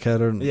 or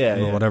dickhead or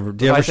whatever.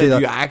 Do you if ever see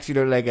that? You actually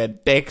look like a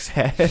dick's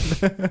head.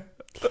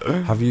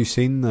 Have you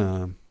seen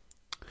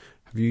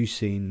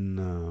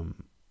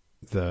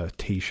the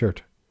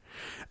T-shirt?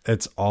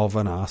 It's of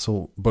an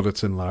asshole, but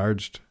it's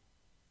enlarged.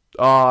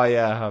 Oh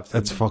yeah, I have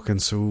seen It's fucking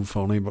so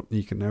funny, but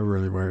you can never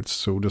really wear it. It's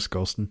so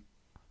disgusting.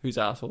 Whose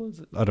asshole is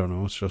it? I don't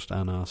know. It's just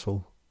an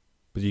asshole,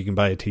 but you can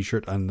buy a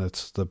T-shirt and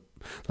it's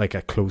like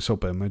a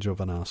close-up image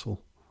of an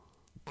asshole.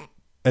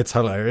 It's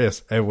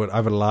hilarious. I would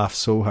laugh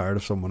so hard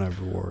if someone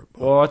ever wore it.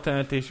 Well, what kind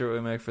of T-shirt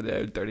would we make for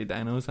the Dirty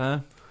Dinos,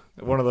 huh?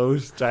 One of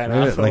those giant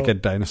assholes. Like a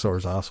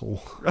dinosaur's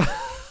asshole.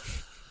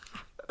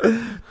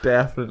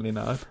 Definitely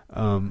not.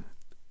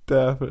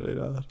 Definitely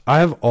not. I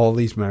have all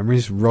these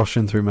memories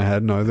rushing through my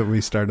head now that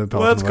we started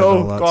talking Let's about go.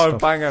 all that Go on,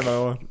 stuff. bang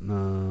another one.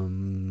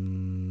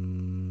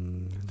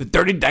 The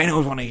Dirty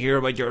Dinos want to hear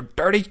about your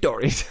dirty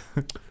stories.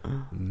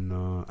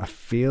 No, I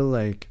feel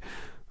like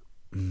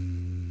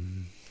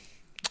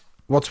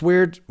what's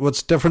weird,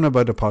 what's different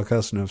about the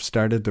podcast, and I've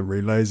started to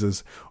realize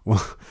is,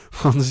 well,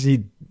 once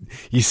you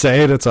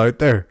say it, it's out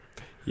there.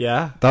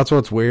 Yeah. That's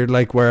what's weird.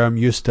 Like where I'm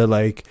used to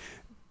like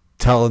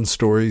telling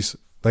stories,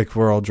 like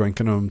we're all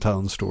drinking and I'm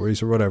telling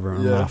stories or whatever,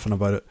 and laughing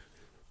about it.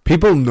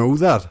 People know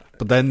that,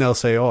 but then they'll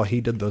say, "Oh,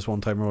 he did this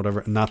one time or whatever,"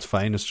 and that's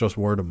fine. It's just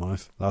word of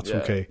mouth. That's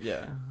okay.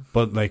 Yeah.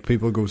 But like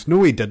people goes,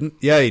 "No, he didn't."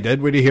 Yeah, he did.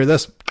 Where do you hear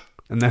this?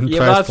 And then Yeah,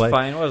 press that's play.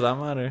 fine. What does that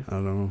matter? I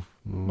don't know.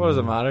 What does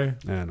it matter?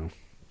 Yeah, I know.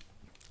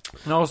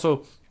 And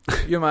also,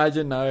 you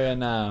imagine now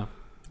in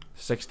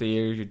 60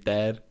 years you're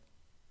dead,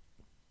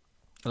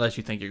 unless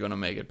you think you're gonna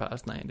make it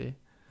past 90.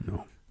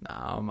 No.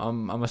 Nah,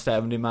 I'm a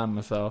 70 man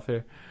myself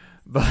here.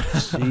 But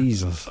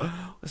Jesus.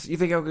 you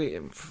think I'm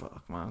gonna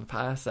fuck man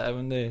past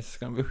 70? It's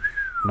gonna be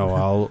No,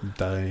 I'll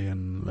die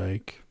in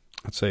like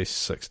I'd say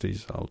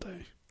 60s. I'll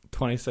die.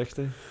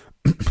 2060.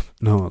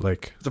 No,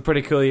 like It's a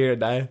pretty cool year to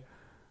die.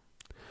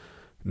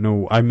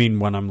 no. I mean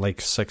when I'm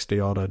like 60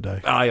 odd, I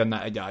die. Ah, you're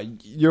not. Yeah,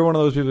 you're one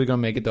of those people who's gonna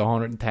make it to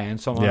 110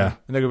 somehow. Yeah.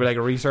 And they're gonna be like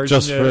a research.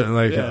 Just for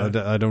like yeah.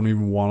 I don't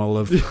even want to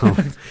live.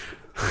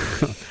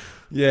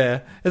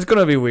 Yeah, it's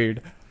gonna be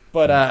weird.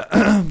 But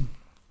anyway,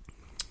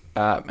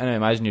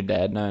 imagine you're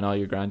dead now and all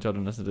your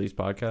grandchildren listen to these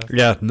podcasts.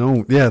 Yeah,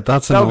 no, yeah,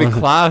 that's That would be annoying.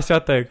 class, I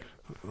think.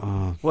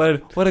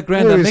 What a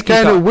grand. Well, it's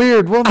kind of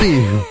weird, wasn't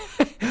he?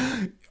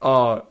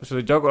 Oh, so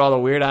the joke with all the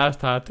weird ass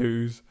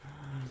tattoos.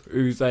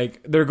 Who's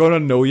like they're gonna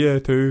know you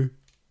too.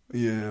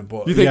 Yeah,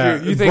 but You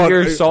think but-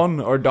 your son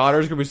or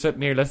daughter's gonna be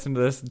sitting here listening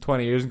to this in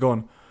 20 years and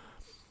going,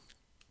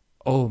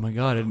 "Oh my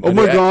god! Oh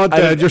my god,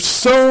 Dad, you're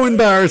so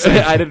embarrassing."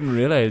 I didn't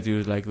realize he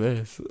was like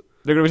this."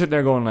 They're gonna be sitting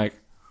there going like,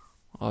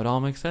 "Oh, it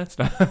all makes sense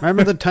now."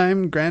 Remember the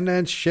time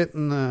Granddad shit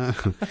in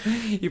the...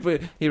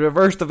 he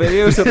reversed the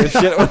video so the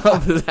shit went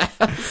up his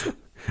ass.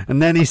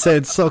 And then he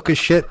said, "Suck a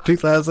shit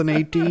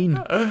 2018.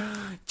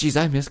 Jeez,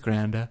 I miss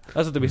Granda.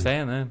 That's what they'll be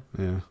saying then.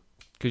 Yeah.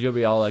 Because you'll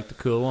be all like the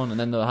cool one, and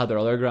then they'll have their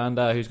other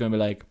Granda who's going to be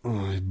like,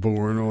 Oh, he's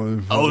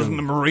boring. I was in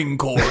the Marine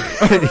Corps.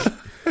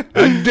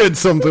 I did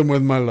something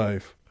with my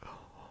life.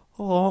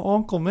 Oh,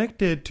 Uncle Mick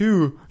did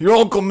too. Your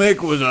Uncle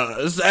Mick was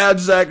a sad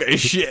sack of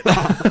shit.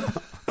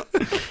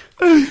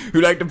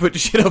 Who liked to put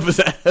shit up his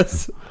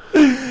ass.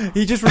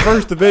 He just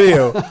reversed the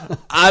video.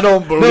 I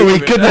don't believe No, he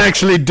it. couldn't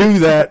actually do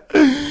that.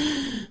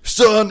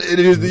 Son, it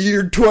is the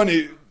year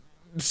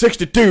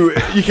 2062.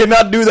 You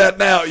cannot do that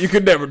now. You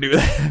could never do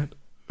that.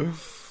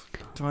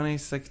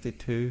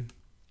 2062.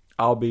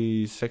 I'll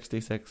be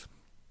 66.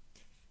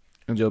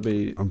 And you'll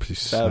be I'm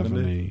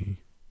 70.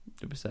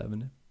 You'll be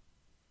 70.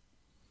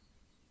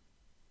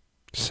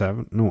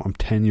 7? No, I'm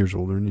 10 years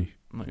older than you.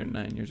 No, you're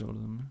 9 years older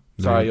than me.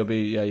 No. Sorry, you'll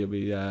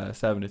be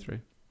 73.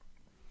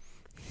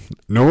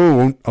 No, I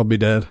won't. I'll be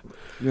dead.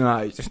 You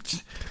know,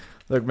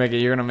 look, Mickey,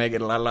 you're gonna make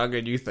it a lot longer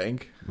than you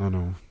think. I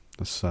know.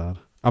 That's sad.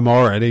 I'm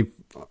already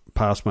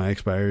past my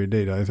expiry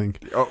date, I think.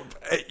 Oh,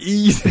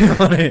 easy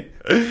on it.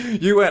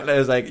 You went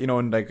as like, you know,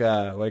 in like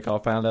what do you call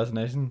Final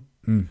Destination?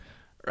 Mm.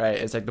 Right,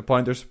 it's like the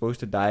point they're supposed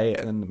to die,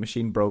 and then the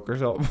machine broke or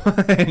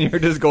something, and you're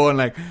just going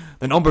like,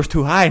 the number's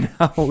too high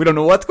now. We don't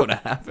know what's going to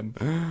happen.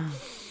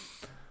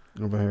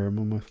 Over here,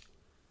 Mama.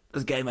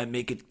 This guy might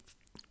make it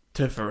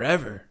to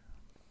forever.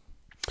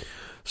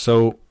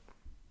 So,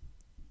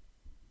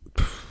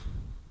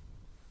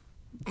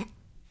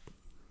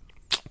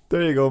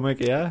 There you go,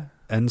 Mickey. Yeah,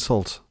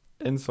 insults.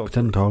 We insult.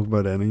 didn't talk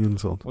about any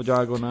insult. Would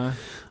y'all go now?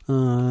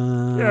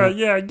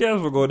 Yeah, I guess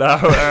we'll go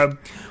now.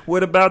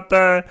 What about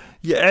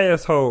you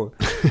asshole?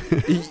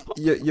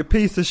 you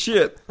piece of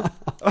shit.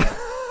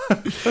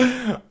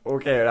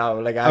 Okay, now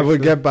like I would actually-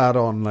 get bad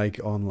on like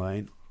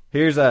online.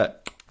 Here's a.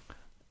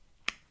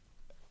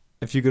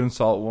 If you could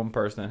insult one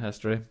person in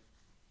history,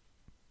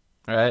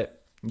 all right,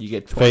 you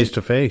get 20, Face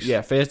to face.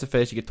 Yeah, face to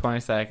face. You get 20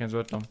 seconds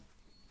with them.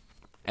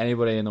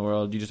 Anybody in the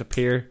world, you just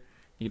appear.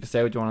 You get to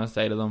say what you want to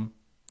say to them,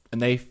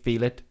 and they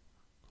feel it.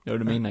 You know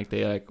what I mean? Like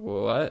they like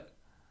what,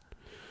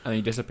 and then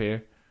you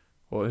disappear.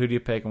 Well, who do you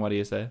pick and what do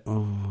you say?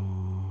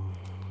 Oh,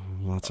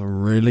 that's a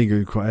really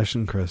good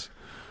question, Chris.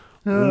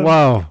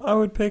 Wow. I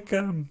would pick.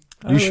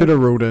 You should have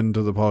wrote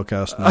into the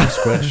podcast and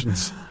asked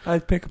questions.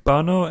 I'd pick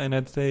Bono and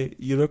I'd say,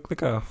 "You look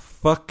like a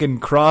fucking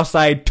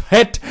cross-eyed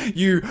tit.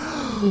 You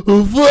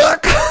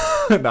fuck."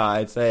 No,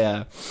 I'd say, I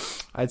hope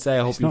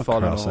He's you not fall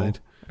in cross-eyed.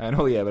 I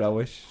know, yeah, but I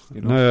wish,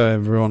 you know. No,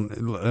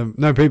 everyone.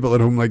 No people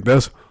at home like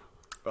this.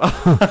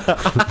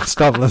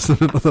 Stop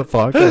listening to the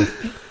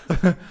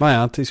podcast. My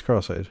auntie's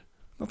cross-eyed.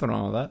 Nothing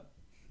wrong with that.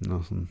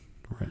 Nothing.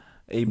 Right.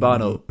 Hey,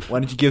 Bono,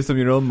 why don't you give some of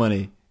your own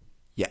money?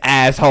 You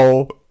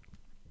asshole.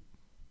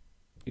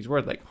 He's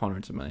worth like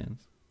hundreds of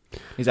millions.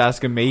 He's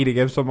asking me to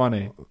give some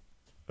money.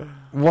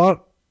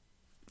 What?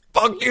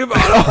 Fuck you,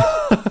 Bono.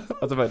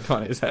 That's about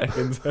 20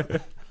 seconds.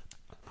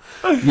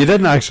 You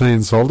didn't actually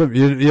insult him.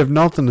 You have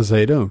nothing to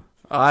say to him.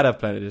 Oh, I'd have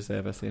plenty to say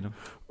if I seen him.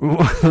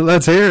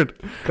 Let's hear it.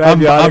 Can I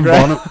have your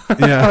autograph?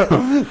 Bono.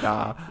 Yeah.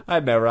 Nah,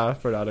 I'd never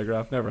ask for an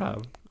autograph. Never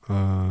have.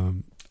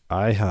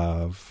 I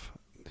have.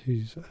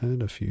 I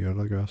had a few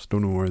autographs.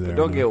 Don't know where they are.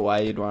 Don't now. get why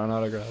you'd want an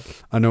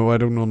autograph. I know. I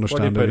don't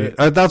understand put it.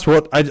 it? That's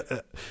what I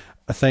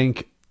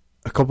think.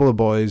 a couple of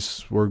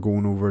boys were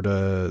going over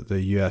to the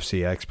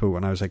UFC Expo,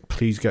 and I was like,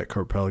 please get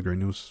Kurt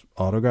Pellegrino's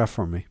autograph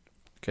from me.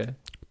 Okay.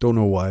 Don't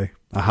know why.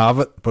 I have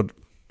it, but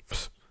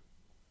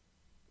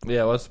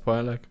Yeah, what's the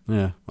point? Like,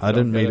 yeah, I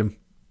didn't meet him.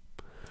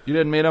 you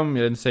didn't meet him.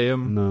 You didn't see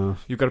him. No.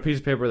 You've got a piece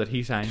of paper that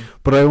he signed.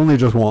 But I only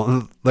just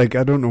want, like,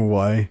 I don't know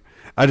why.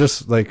 I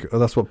just, like,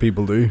 that's what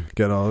people do,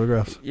 get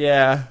autographs.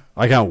 Yeah.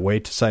 I can't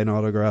wait to sign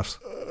autographs.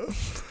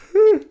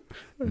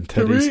 And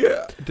To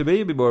titties. me,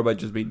 it'd be more about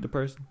just meeting the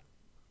person.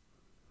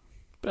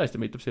 But nice to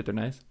meet them, see if they're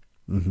nice.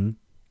 Mm-hmm.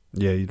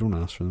 Yeah, you don't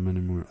ask for them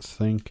anymore, I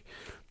think.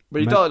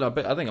 But you don't.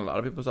 I think a lot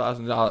of people's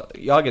asking.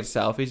 Y'all get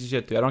selfies and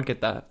shit too. I don't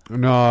get that.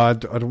 No, I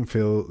don't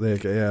feel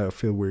like, yeah, I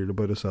feel weird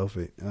about a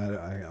selfie.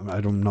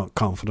 I'm not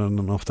confident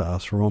enough to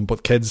ask for one.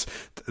 But kids,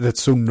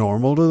 it's so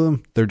normal to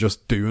them. They're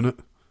just doing it.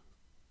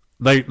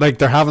 Like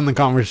they're having the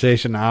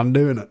conversation and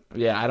doing it.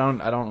 Yeah, I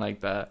don't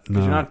like that. Because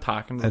No, you're not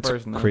talking to the it's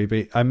person.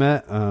 creepy. I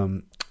met,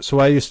 so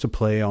I used to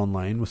play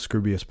online with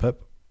Scroobius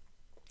Pip.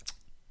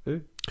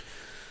 Who?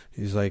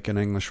 He's like an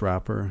English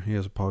rapper. He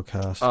has a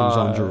podcast. He was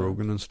on Joe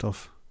Rogan and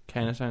stuff.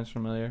 Kind of sounds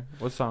familiar.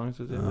 What songs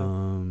is it?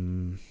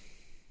 Um,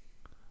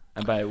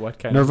 and by what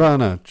kind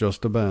Nirvana,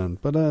 just a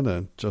band.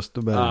 Banana, just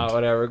a band.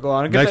 Whatever. Go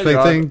on. Next big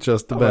thing,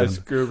 just a band.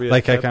 Scroobius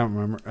Like, Pip. I can't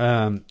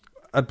remember.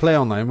 I'd play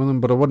online with him,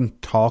 but I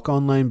wouldn't talk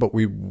online. But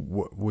we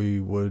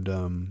would.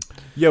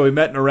 Yeah, we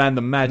met in a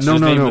random match. No,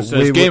 His no, name no, was, we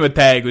his game would- of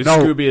tag was no.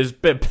 Scroobius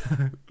Pip.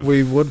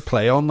 We would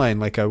play online.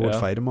 Like, I would Yeah.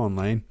 fight him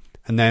online,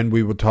 and then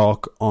we would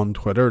talk on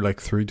Twitter,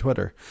 like through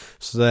Twitter.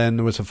 So then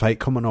there was a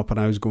fight coming up, and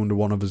I was going to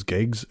one of his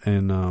gigs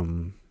in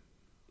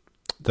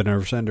the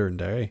Nerve Centre in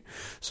Derry.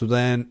 So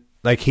then,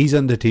 like, he's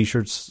into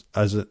t-shirts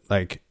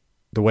like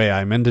the way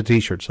I'm into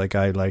t-shirts. Like,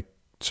 I like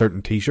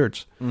certain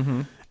t-shirts.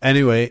 Mm-hmm.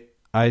 Anyway,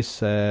 I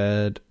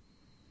said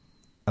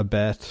a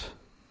bet.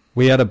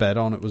 We had a bet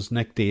on it was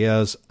Nick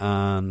Diaz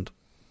and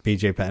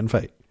BJ Penn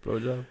fight.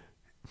 Blowjob.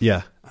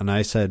 Yeah, and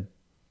I said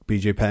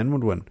BJ Penn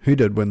would win. Who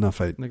did win that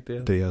fight? Nick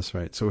Diaz. Diaz,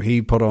 right. So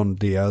he put on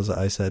Diaz.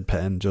 I said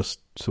Penn,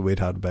 just so we'd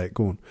had a bet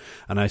going.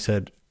 And I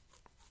said,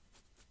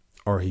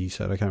 or he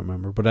said, I can't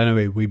remember. But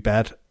anyway, we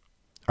bet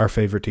our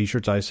favourite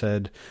t-shirts. I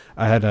said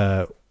I had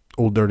a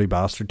Old Dirty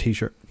Bastard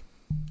t-shirt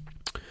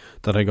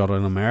that I got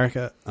in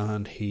America,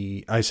 and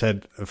I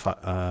said, if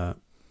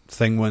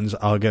Thing wins,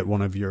 I'll get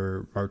one of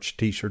your merch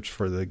t-shirts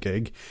for the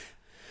gig,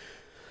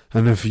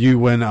 and if you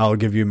win, I'll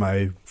give you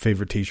my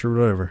favourite t-shirt or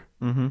whatever.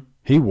 Mm-hmm.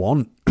 He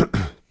won.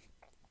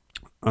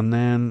 And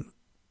then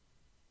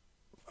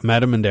I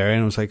met him in Derry,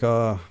 and I was like,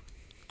 oh,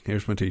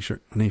 here's my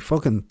t-shirt. And he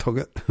fucking took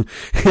it.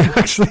 He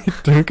actually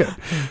took it.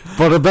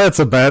 But I bet it's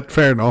a bet,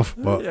 fair enough.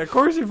 But Yeah, of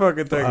course you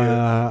fucking took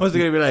it. What's he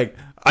gonna be like?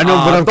 I know,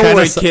 but I'm don't kind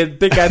worry, of kid.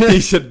 Take that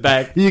t-shirt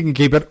back. You can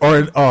keep it,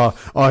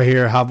 or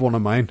here, have one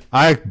of mine.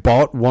 I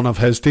bought one of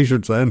his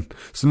t-shirts then,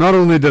 so not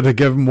only did I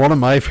give him one of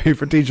my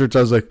favorite t-shirts,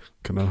 I was like,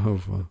 "Can I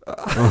have one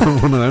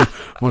of them?"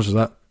 How much is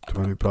that?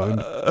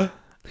 £20.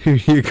 Here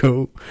you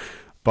go.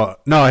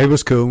 But no, he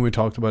was cool. And we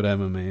talked about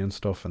MMA and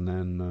stuff, and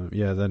then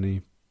then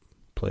he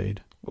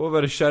played. What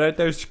about a shout out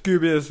there,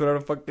 Scoobius, whatever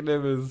the fucking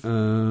name is.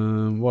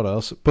 What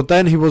else? But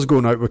then he was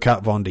going out with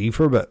Kat Von D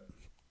for a bit.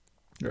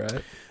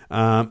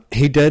 Right.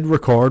 He did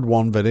record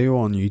one video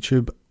on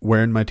YouTube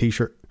wearing my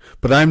t-shirt,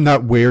 but I'm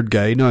that weird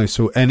guy now,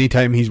 so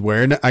anytime he's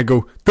wearing it, I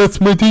go,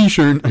 "That's my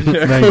t-shirt."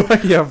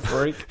 Like, Yeah,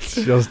 freak. it's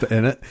just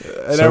in it.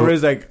 And So-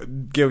 everybody's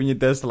like giving you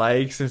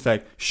dislikes, and it's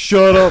like,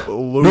 shut up,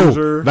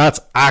 loser. No, that's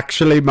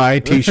actually my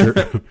t-shirt.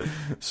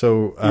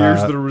 So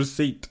Here's the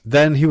receipt.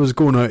 then he was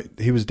going out.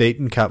 He was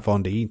dating Kat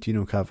Von D. Do you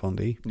know Kat Von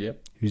D?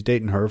 Yep. He was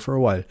dating her for a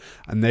while,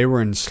 and they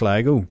were in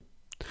Sligo.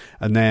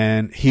 And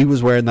then he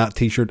was wearing that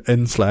t-shirt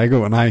in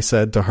Sligo, and I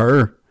said to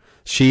her,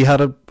 she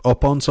had it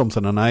up on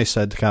something, and I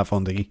said to Kat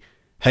Von D,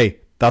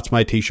 "Hey, that's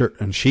my t-shirt."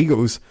 And she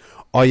goes,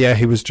 "Oh yeah,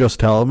 he was just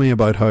telling me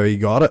about how he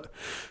got it."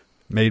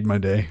 Made my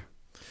day.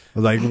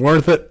 Like,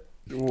 worth it.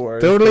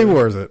 Totally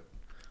worth it.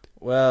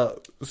 Well,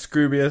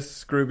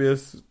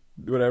 Scroobius,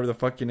 whatever the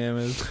fuck your name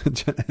is.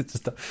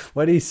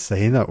 Why do you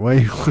say that?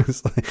 Why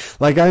was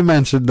like I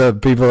mentioned the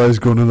people I was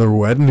going to their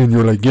wedding, and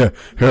you're like, yeah,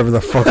 whoever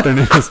the fuck their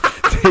name is,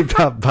 take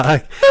that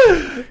back.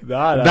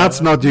 Nah.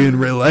 That's not you in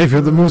real life.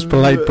 You're the most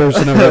polite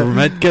person I've ever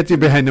met. Get you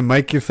behind the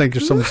mic, you think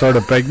you're some sort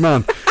of big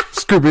man.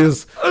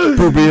 Scoobius,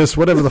 Poobius,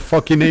 whatever the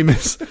fuck your name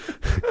is.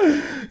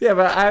 Yeah,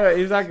 but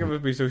he's not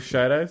giving me some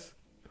shout outs.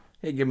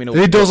 He give me no.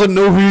 He doesn't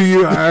know who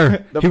you are.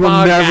 The He will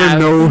podcast. never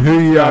know who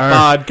you The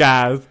are.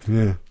 podcast.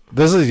 Yeah.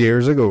 This is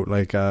years ago.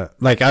 Like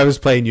I was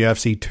playing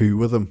UFC 2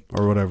 with him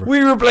or whatever.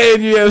 We were playing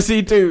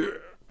UFC 2.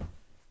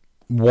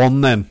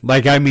 One then.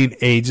 Like, I mean,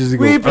 ages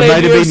ago. We Or played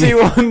might have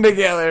UFC been, 1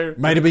 together.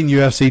 might have been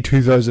UFC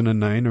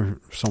 2009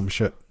 or some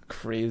shit.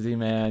 Crazy,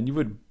 man. You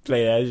would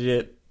play that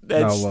shit.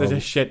 That's well. a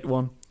shit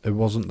one. It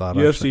wasn't that.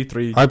 UFC actually.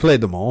 3. I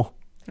played them all.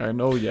 I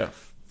know, you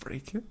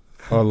freak.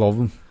 I love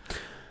them.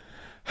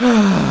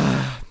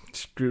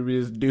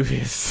 Scroobius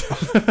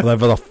Doobius.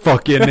 Whatever the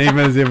fuck your name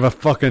is, you have a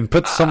fucking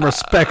put some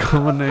respect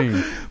on my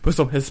name. Put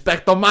some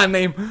respect on my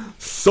name,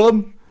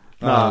 son.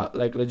 Nah,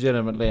 like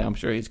legitimately, I'm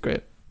sure he's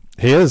great.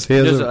 He is.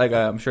 Just like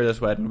I'm sure this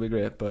wedding will be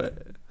great,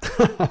 but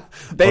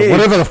They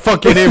whatever the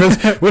fuck your name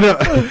is.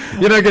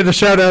 You're not getting a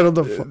shout out on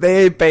the.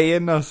 they ain't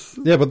paying us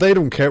Yeah, but they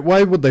don't care.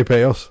 Why would they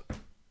pay us?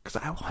 because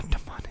I want the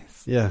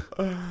monies. Yeah.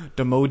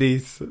 The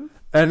modies.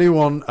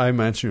 Anyone I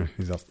mention,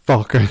 he's a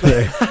fucker.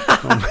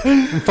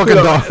 I'm fucking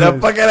dog.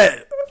 Fucking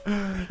it.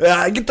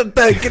 Get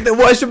the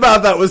wash your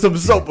mouth out with some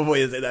soap before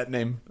you say that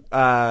name.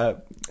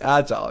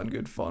 That's all in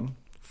good fun.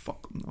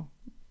 Fuck them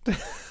though.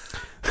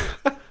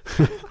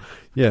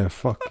 Yeah,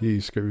 fuck you,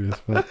 Scooby.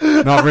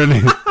 Not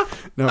really.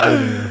 Not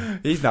really.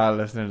 He's not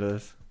listening to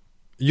this.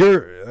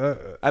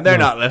 You're. And they're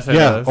not listening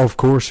Yeah, to this. of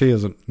course he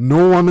isn't.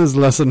 No one is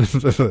listening to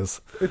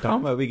this. We're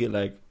talking about we get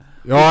like.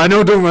 Oh, I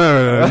know. Don't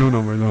worry.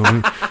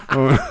 No.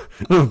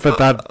 Don't put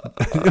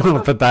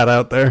that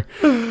out there.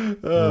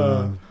 Do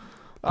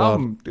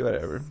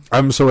whatever.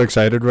 I'm so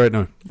excited right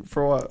now.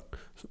 For what?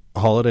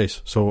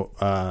 Holidays. So,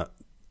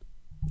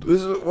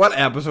 What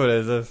episode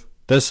is this?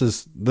 this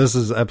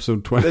is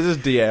episode 20. This is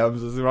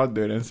DMs. We're not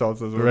doing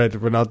insults. Right,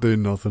 we're not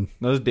doing nothing.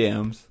 No, it's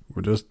DMs.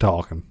 We're just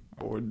talking.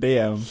 Or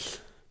DMs.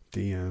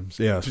 DMs.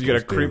 Yeah. You got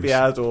a creepy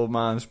ass old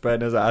man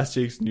spreading his ass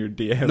cheeks in your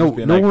DMs. No,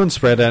 being no like, one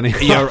spread any.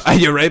 Are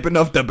you ripe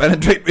enough to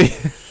penetrate me?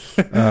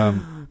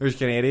 There's There's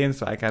Canadian,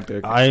 so I can't do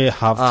it. I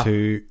have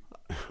to.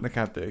 I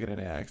can't do it in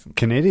any accent.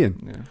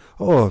 Canadian. Yeah.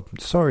 Oh,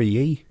 sorry,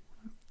 ye.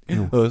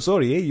 No. Oh,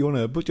 sorry, you want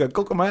to put your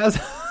cock on my ass?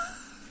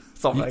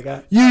 Something like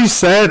that. You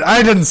said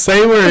I didn't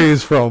say where he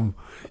was from.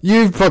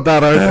 You put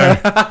that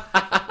out there.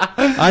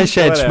 I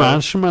said Whatever.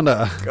 smash him in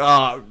it.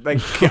 Oh, like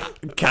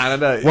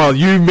Canada. Well,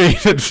 you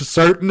made it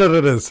certain that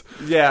it is.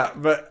 Yeah,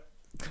 but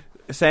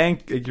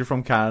saying like, you're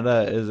from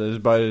Canada is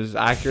about as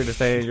accurate as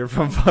saying you're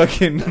from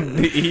fucking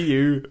the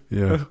EU.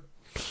 Yeah.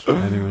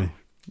 Anyway.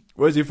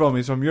 Where's he from?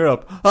 He's from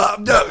Europe.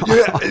 No,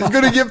 he's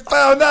gonna get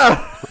found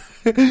out.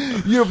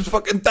 Europe's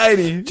fucking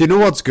tiny. Do you know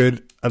what's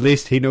good? At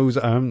least he knows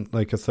I'm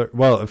like a third.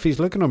 Well, if he's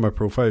looking at my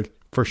profile,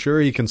 for sure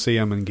he can see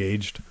I'm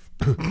engaged.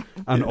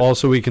 And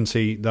also he can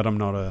see that I'm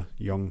not a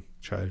young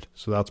child.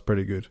 So that's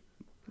pretty good.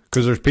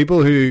 Because there's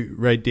people who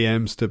write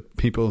DMs to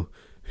people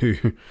who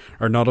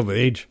are not of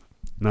age.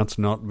 And that's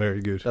not very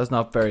good. That's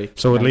not very.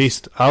 So at nice.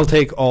 least I'll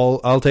take all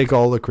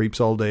the creeps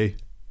all day.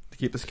 To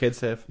keep this kid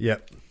safe. Yeah.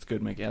 It's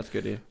good, Mickey. That's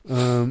good.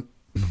 Yeah.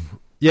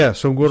 Yeah,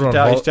 so I'm going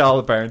on You should tell all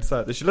the parents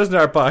that they should listen to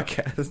our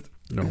podcast.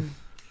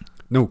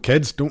 No,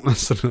 kids, don't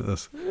listen to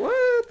this.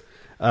 What?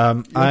 I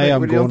am you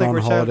don't going think on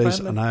we're holidays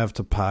child-friendly? and I have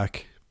to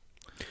pack.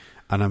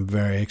 And I'm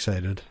very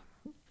excited.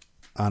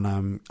 And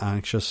I'm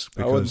anxious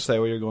I wouldn't because say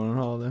where you're going on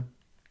holiday.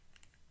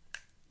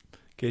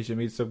 In case you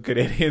meet some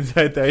Canadians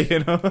out there, you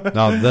know.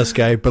 no, this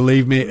guy,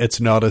 believe me, it's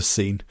not as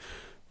seen.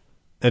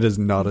 It is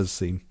not as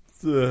seen.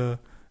 Oh,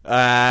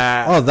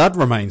 That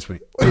reminds me.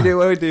 what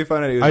do you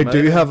find out he was I a do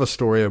millionaire? have a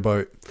story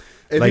about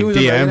If like he was a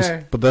DMs,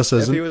 millionaire- but this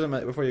If isn't. he was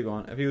before you go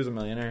on, if he was a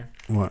millionaire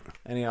What?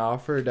 and he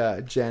offered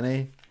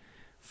Jenny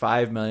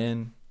 $5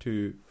 million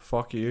to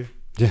fuck you,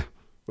 Yeah.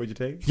 would you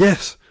take?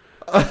 Yes.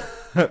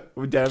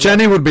 Would you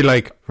Jenny would be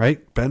like,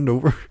 right, bend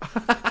over.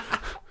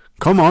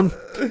 Come on.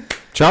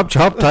 Chop,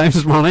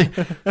 times money.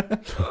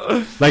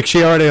 Like,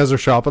 she already has her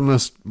shopping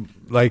list,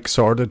 like,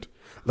 sorted.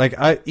 Like,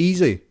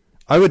 easy.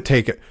 I would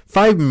take it.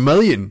 5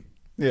 million.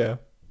 Yeah.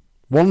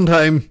 One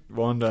time.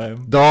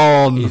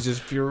 Done. He's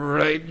just pure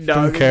right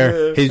Don't dog.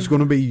 care. He's going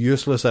to be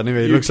useless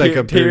anyway. He looks like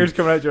a tears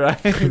coming out your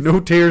eyes. No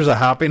tears of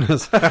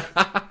happiness.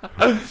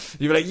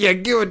 You'd be like, yeah,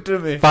 give it to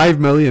me. 5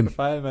 million.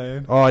 5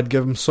 million. Oh, I'd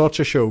give him such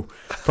a show.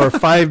 For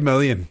 5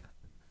 million.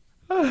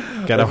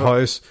 Get a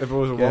house. If it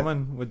was a Yeah.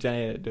 woman, would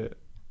Jenny do it?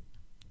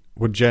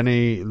 Would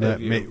Jenny let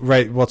you- me?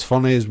 Right, what's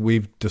funny is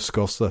we've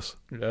discussed this.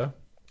 Yeah.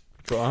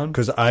 Go on.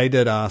 Because I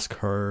did ask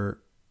her,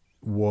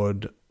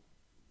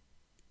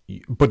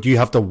 but you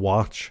have to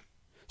watch.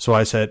 So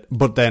I said,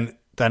 but then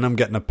I'm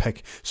getting a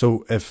pick.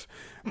 So if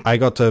I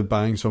got to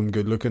bang some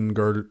good looking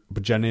girl,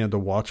 but Jenny had to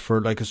watch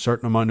for like a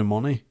certain amount of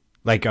money,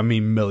 like, I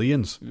mean,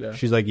 millions. Yeah.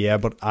 She's like, yeah,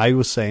 but I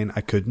was saying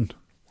I couldn't.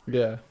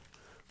 Yeah.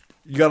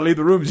 You gotta leave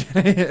the room,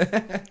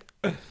 Jenny.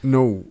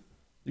 No.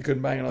 You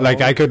couldn't bang it.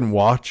 Like, I couldn't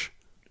watch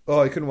Oh,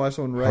 I couldn't watch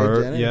someone ride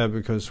her. Jenny. Yeah,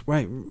 because,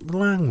 right,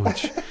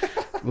 language.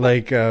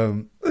 Like,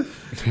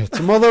 it's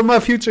the mother of my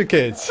future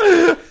kids.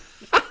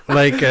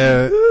 Like,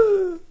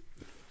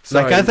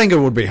 Sorry. I think it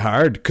would be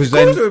hard because Of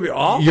course then it would be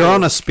awful. you're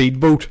on a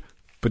speedboat,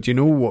 but you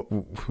know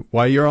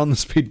why you're on the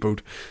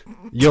speedboat.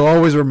 You'll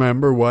always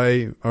remember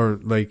why, or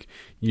like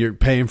you're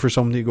paying for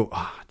something. You go,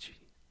 gee.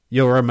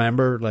 You'll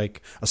remember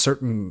like a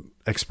certain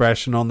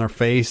expression on their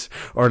face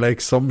or like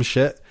some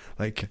shit.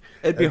 Like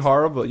It'd be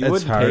horrible. You it's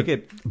wouldn't hard. take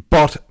it.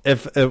 But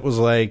if it was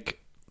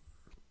like,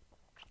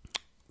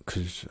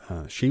 because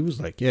she was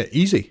like, yeah,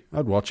 easy.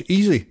 I'd watch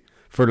easy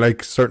for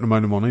like a certain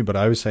amount of money. But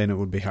I was saying it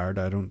would be hard.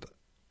 I don't.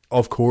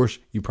 Of course,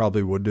 you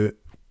probably would do it.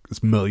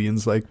 It's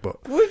millions, like,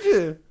 but Would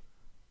you?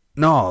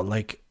 no,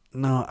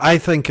 I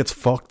think it's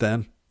fucked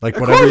then. Like,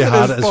 Of whatever course you it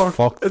had is is fucked.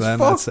 fucked It's then.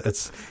 fucked.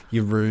 It's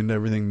you've ruined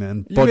everything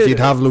then. You But made you'd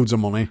it- have loads of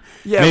money.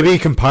 Yeah. Maybe you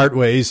can part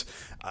ways,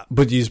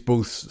 but you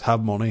both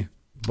have money.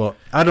 But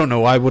I don't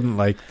know. I wouldn't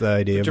like the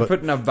idea. But you're But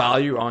putting a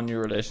value on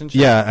your relationship.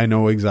 yeah, I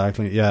know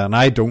exactly. Yeah, and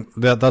I don't.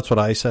 That's what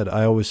I said.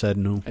 I always said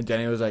no. And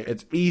Jenny was like,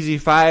 "It's easy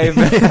 5."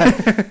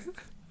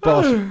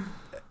 But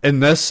in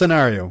this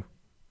scenario,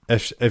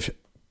 if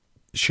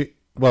she,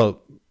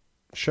 well,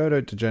 shout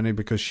out to Jenny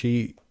because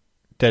she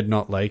did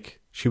not like.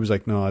 She was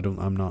like, "No, I don't.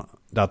 I'm not.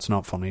 That's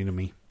not funny to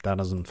me. That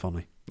isn't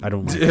funny. I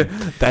don't like it."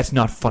 That's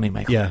not funny,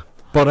 Michael. Yeah.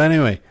 But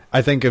anyway,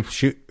 I think if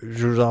she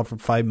was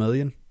offered 5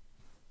 million,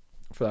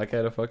 For that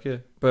guy to fuck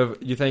you. But if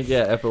you think,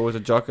 yeah, if it was a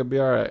jock, it'd be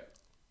alright.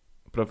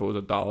 But if it was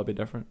a doll, it'd be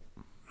different.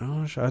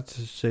 no, I'd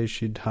say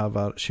she'd have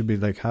at it. She'd be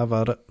like, "Have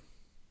at it.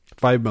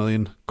 5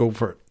 million, go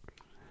for it."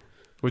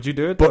 Would you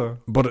do it though?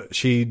 But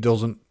she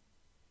doesn't.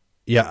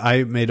 Yeah,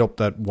 I made up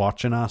that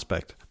watching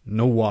aspect.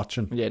 No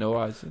watching, Yeah, no,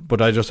 I see.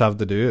 but I just have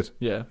to do it,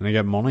 Yeah. and I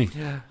get money,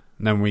 Yeah.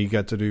 and then we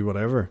get to do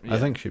whatever. Yeah. I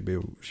think she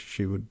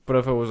would. But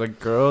if it was a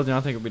girl, do you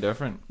not think it'd be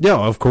different? Yeah,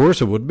 of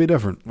course it would be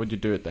different. Would you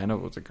do it then if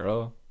it was a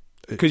girl?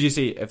 Because you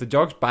see, if the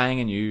jock's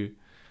banging you,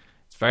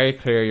 it's very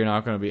clear you're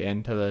not going to be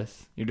into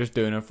this. You're just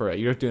doing it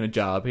you're just doing a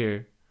job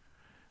here.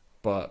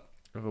 But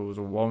if it was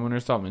a woman or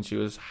something, she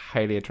was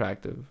highly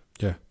attractive.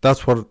 Yeah,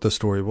 that's what the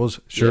story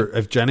was. Sure,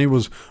 if Jenny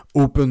was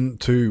open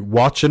to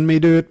watching me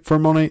do it for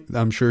money,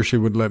 I'm sure she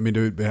would let me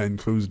do it behind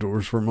closed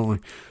doors for money.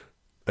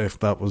 If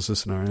that was the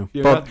scenario,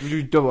 but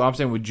I'm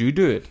saying, would you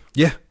do it?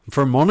 yeah,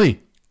 for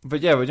money.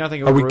 But yeah, but you don't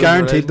think it Are would we ruin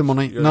guaranteed the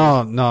money?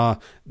 relations? No,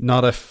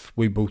 not if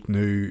we both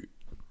knew,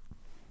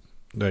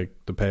 like,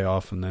 the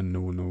payoff, and then no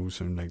one knows,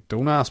 and like,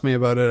 don't ask me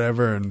about it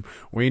ever, and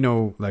we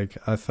know. Like,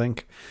 I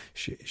think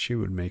she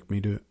would make me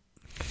do it.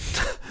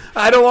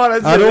 I don't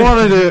want to. I don't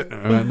want to do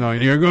it. No,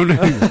 you're going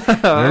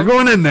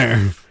in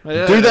there.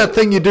 Yeah. Do that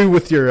thing you do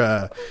with your.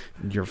 Well,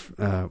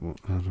 I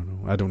don't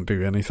know. I don't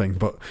do anything,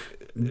 but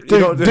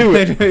do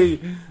it.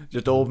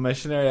 Just old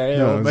missionary, eh?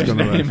 Yeah, I Old was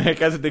gonna missionary like- Mick,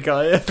 that's what they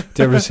call you.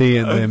 Do you ever see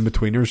in the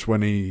In-Betweeners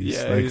when he's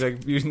Yeah, like, he's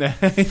like using that.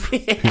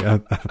 yeah,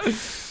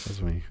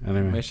 that's me.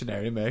 Anyway,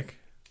 Missionary Mick.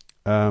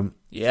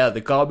 yeah,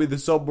 they call me the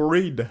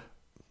submarine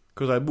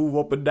because I move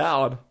up and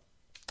down.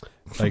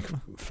 like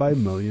 5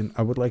 million.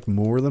 I would like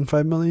more than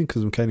 5 million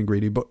because I'm kind of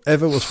greedy. But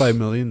if it was 5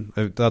 million,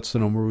 that's the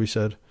number we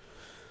said.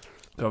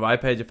 So if I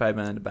paid you 5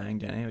 million to bang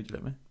Jenny, would you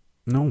let me?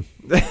 No,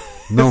 So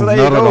not there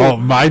you at go.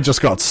 all. I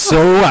just got so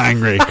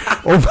angry.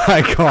 Oh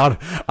my god!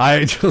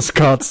 I just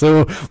got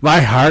so,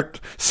 my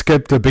heart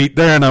skipped a beat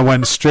there, and I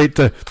went straight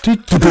to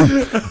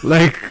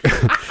like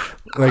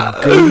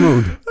go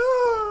mode.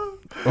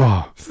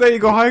 Oh, So there you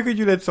go. How could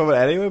you let someone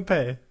anyone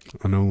pay?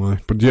 I know why,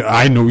 but yeah,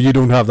 I know you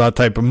don't have that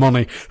type of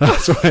money.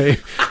 That's why.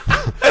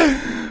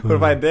 What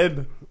if I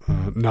did?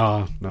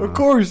 Nah. Of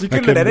course, you I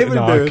couldn't let anyone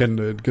no, do I it. couldn't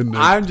do it. Couldn't do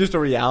it. I'm just a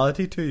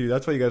reality to you.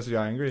 That's why you guys are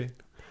angry.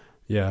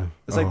 Yeah,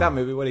 It's like that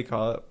movie. What do you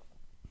call it?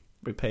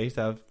 We pays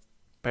 $1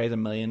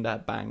 million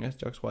to bang his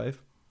jock's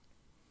wife.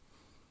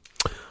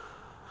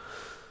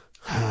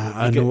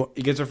 I know.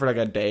 He gets her for like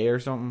a day or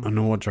something. I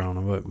know what you're on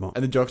about, but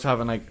And the jock's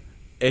having like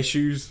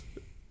issues.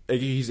 Like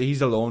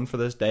he's alone for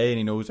this day, and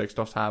he knows like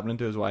stuff's happening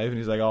to his wife, and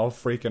he's like all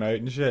freaking out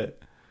and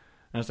shit.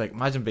 And it's like,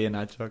 imagine being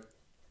that jock.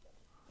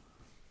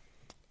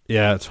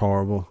 yeah, it's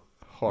horrible.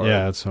 Horrible.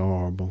 Yeah, it's so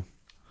horrible.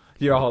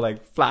 You're all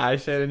like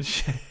flashing and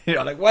shit.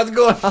 You're like, what's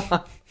going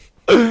on?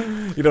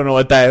 You don't know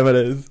what time it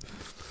is.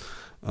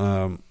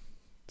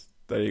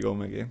 There you go,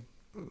 Mickey.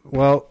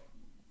 Well,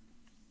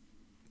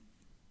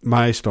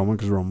 my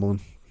stomach is rumbling.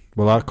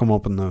 Will that come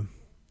up in the?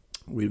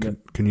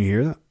 Can you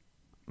hear that?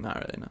 Not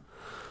really, no.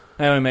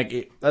 Anyway,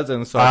 Mickey, that's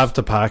in I have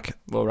to pack.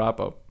 We'll wrap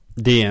up.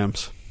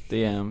 DMs.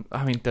 DMs.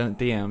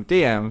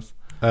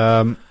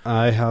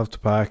 I have to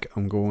pack.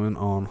 I'm going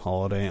on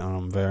holiday, and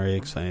I'm very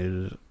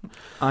excited.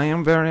 I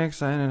am very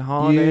excited.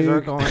 Holidays You-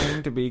 are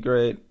going to be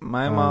great.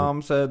 My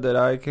mom said that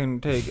I can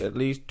take at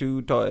least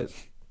 2 toys.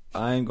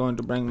 I'm going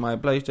to bring my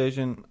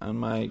PlayStation and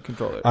my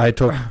controller. I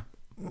took.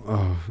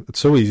 Oh, it's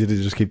so easy to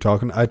just keep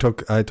talking. I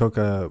took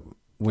a.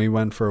 We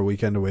went for a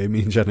weekend away,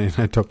 me and Jenny, and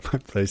I took my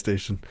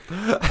PlayStation.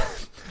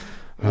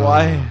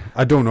 Why?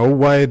 I don't know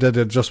why it did.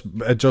 It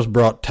just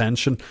brought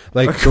tension.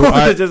 Like, so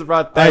It just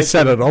brought I tension.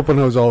 set it up and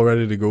I was all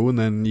ready to go, and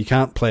then you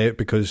can't play it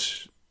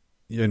because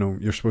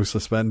you're supposed to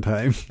spend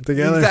time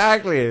together.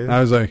 Exactly. And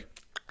I was like,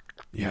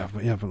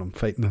 but I'm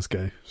fighting this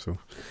guy, so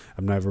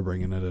I'm never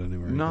bringing it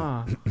anywhere.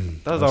 Nah,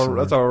 That's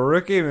that's a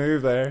rookie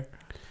move there.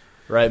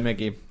 Right,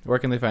 Mickey. Where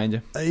can they find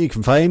you? You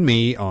can find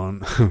me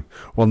on.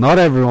 Well, not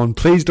everyone.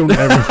 Please don't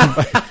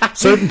ever.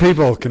 Certain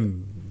people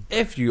can.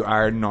 If you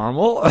are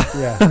normal.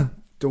 Yeah.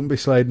 Don't be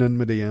sliding in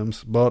my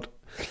DMs. But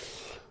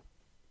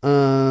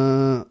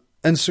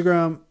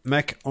Instagram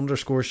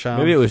Mick_Sham.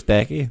 Maybe it was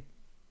Decky.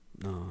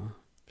 No.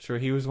 Sure,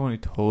 he was the one who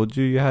told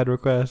you had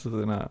requests,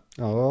 was it not?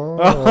 Oh,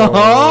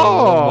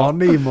 Oh.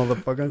 money,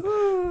 motherfucker.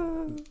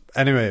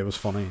 Anyway, it was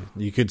funny.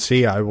 You could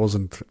see I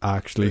wasn't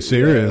actually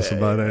serious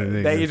about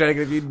anything. Decky's trying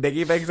to get a few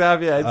Decky pics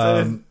off you, I'd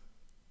say.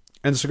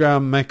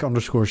 Instagram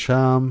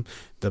Mick_Sham.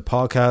 The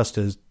podcast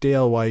is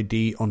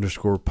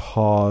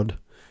DLYD_pod.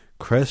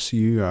 Chris,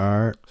 you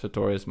are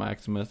Sartorius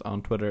Maximus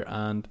on Twitter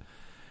and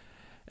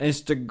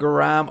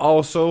Instagram.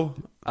 Also,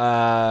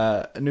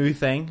 A new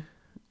thing.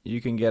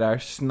 You can get our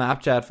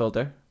Snapchat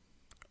filter.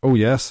 Oh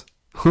yes.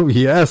 Oh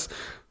yes.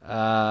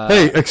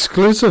 Hey,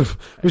 exclusive.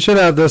 We should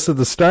have this at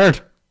the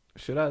start.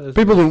 Should I?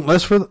 People don't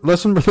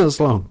listen for this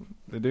long.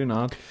 They do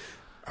not.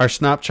 Our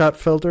Snapchat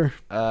filter.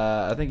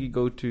 I think you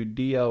go to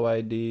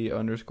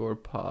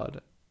DLYD_pod.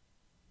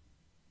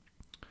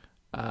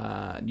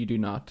 You do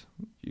not.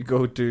 You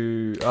go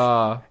to.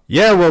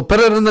 Yeah, we'll put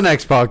it in the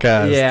next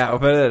podcast. Yeah, I'll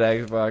put it in the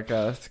next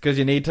podcast because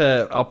you need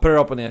to. I'll put it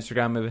up on the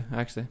Instagram maybe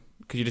actually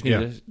because you just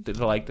need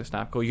to like the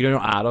Snap code. You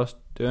don't add us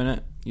doing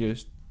it. You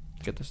just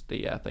get the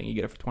thing. You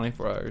get it for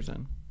 24 hours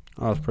and.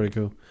 Oh, that's pretty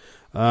cool.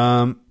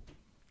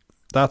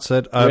 That's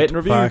it. Rate and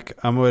review.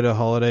 I'm away to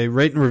holiday.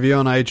 Rate and review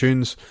on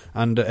iTunes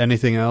and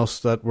anything else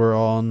that we're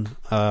on.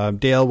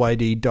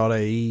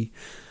 DLYD.ie.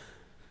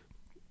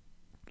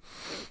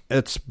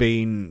 It's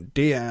been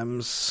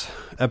DM's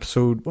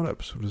episode. What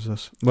episode is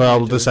this? Well,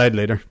 we'll decide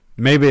later.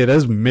 Maybe it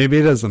is. Maybe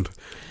it isn't.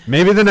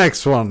 Maybe the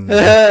next one. Who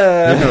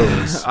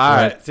knows? All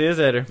right. See you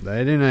later.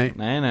 Nighty night.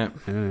 Night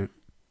night. Night night.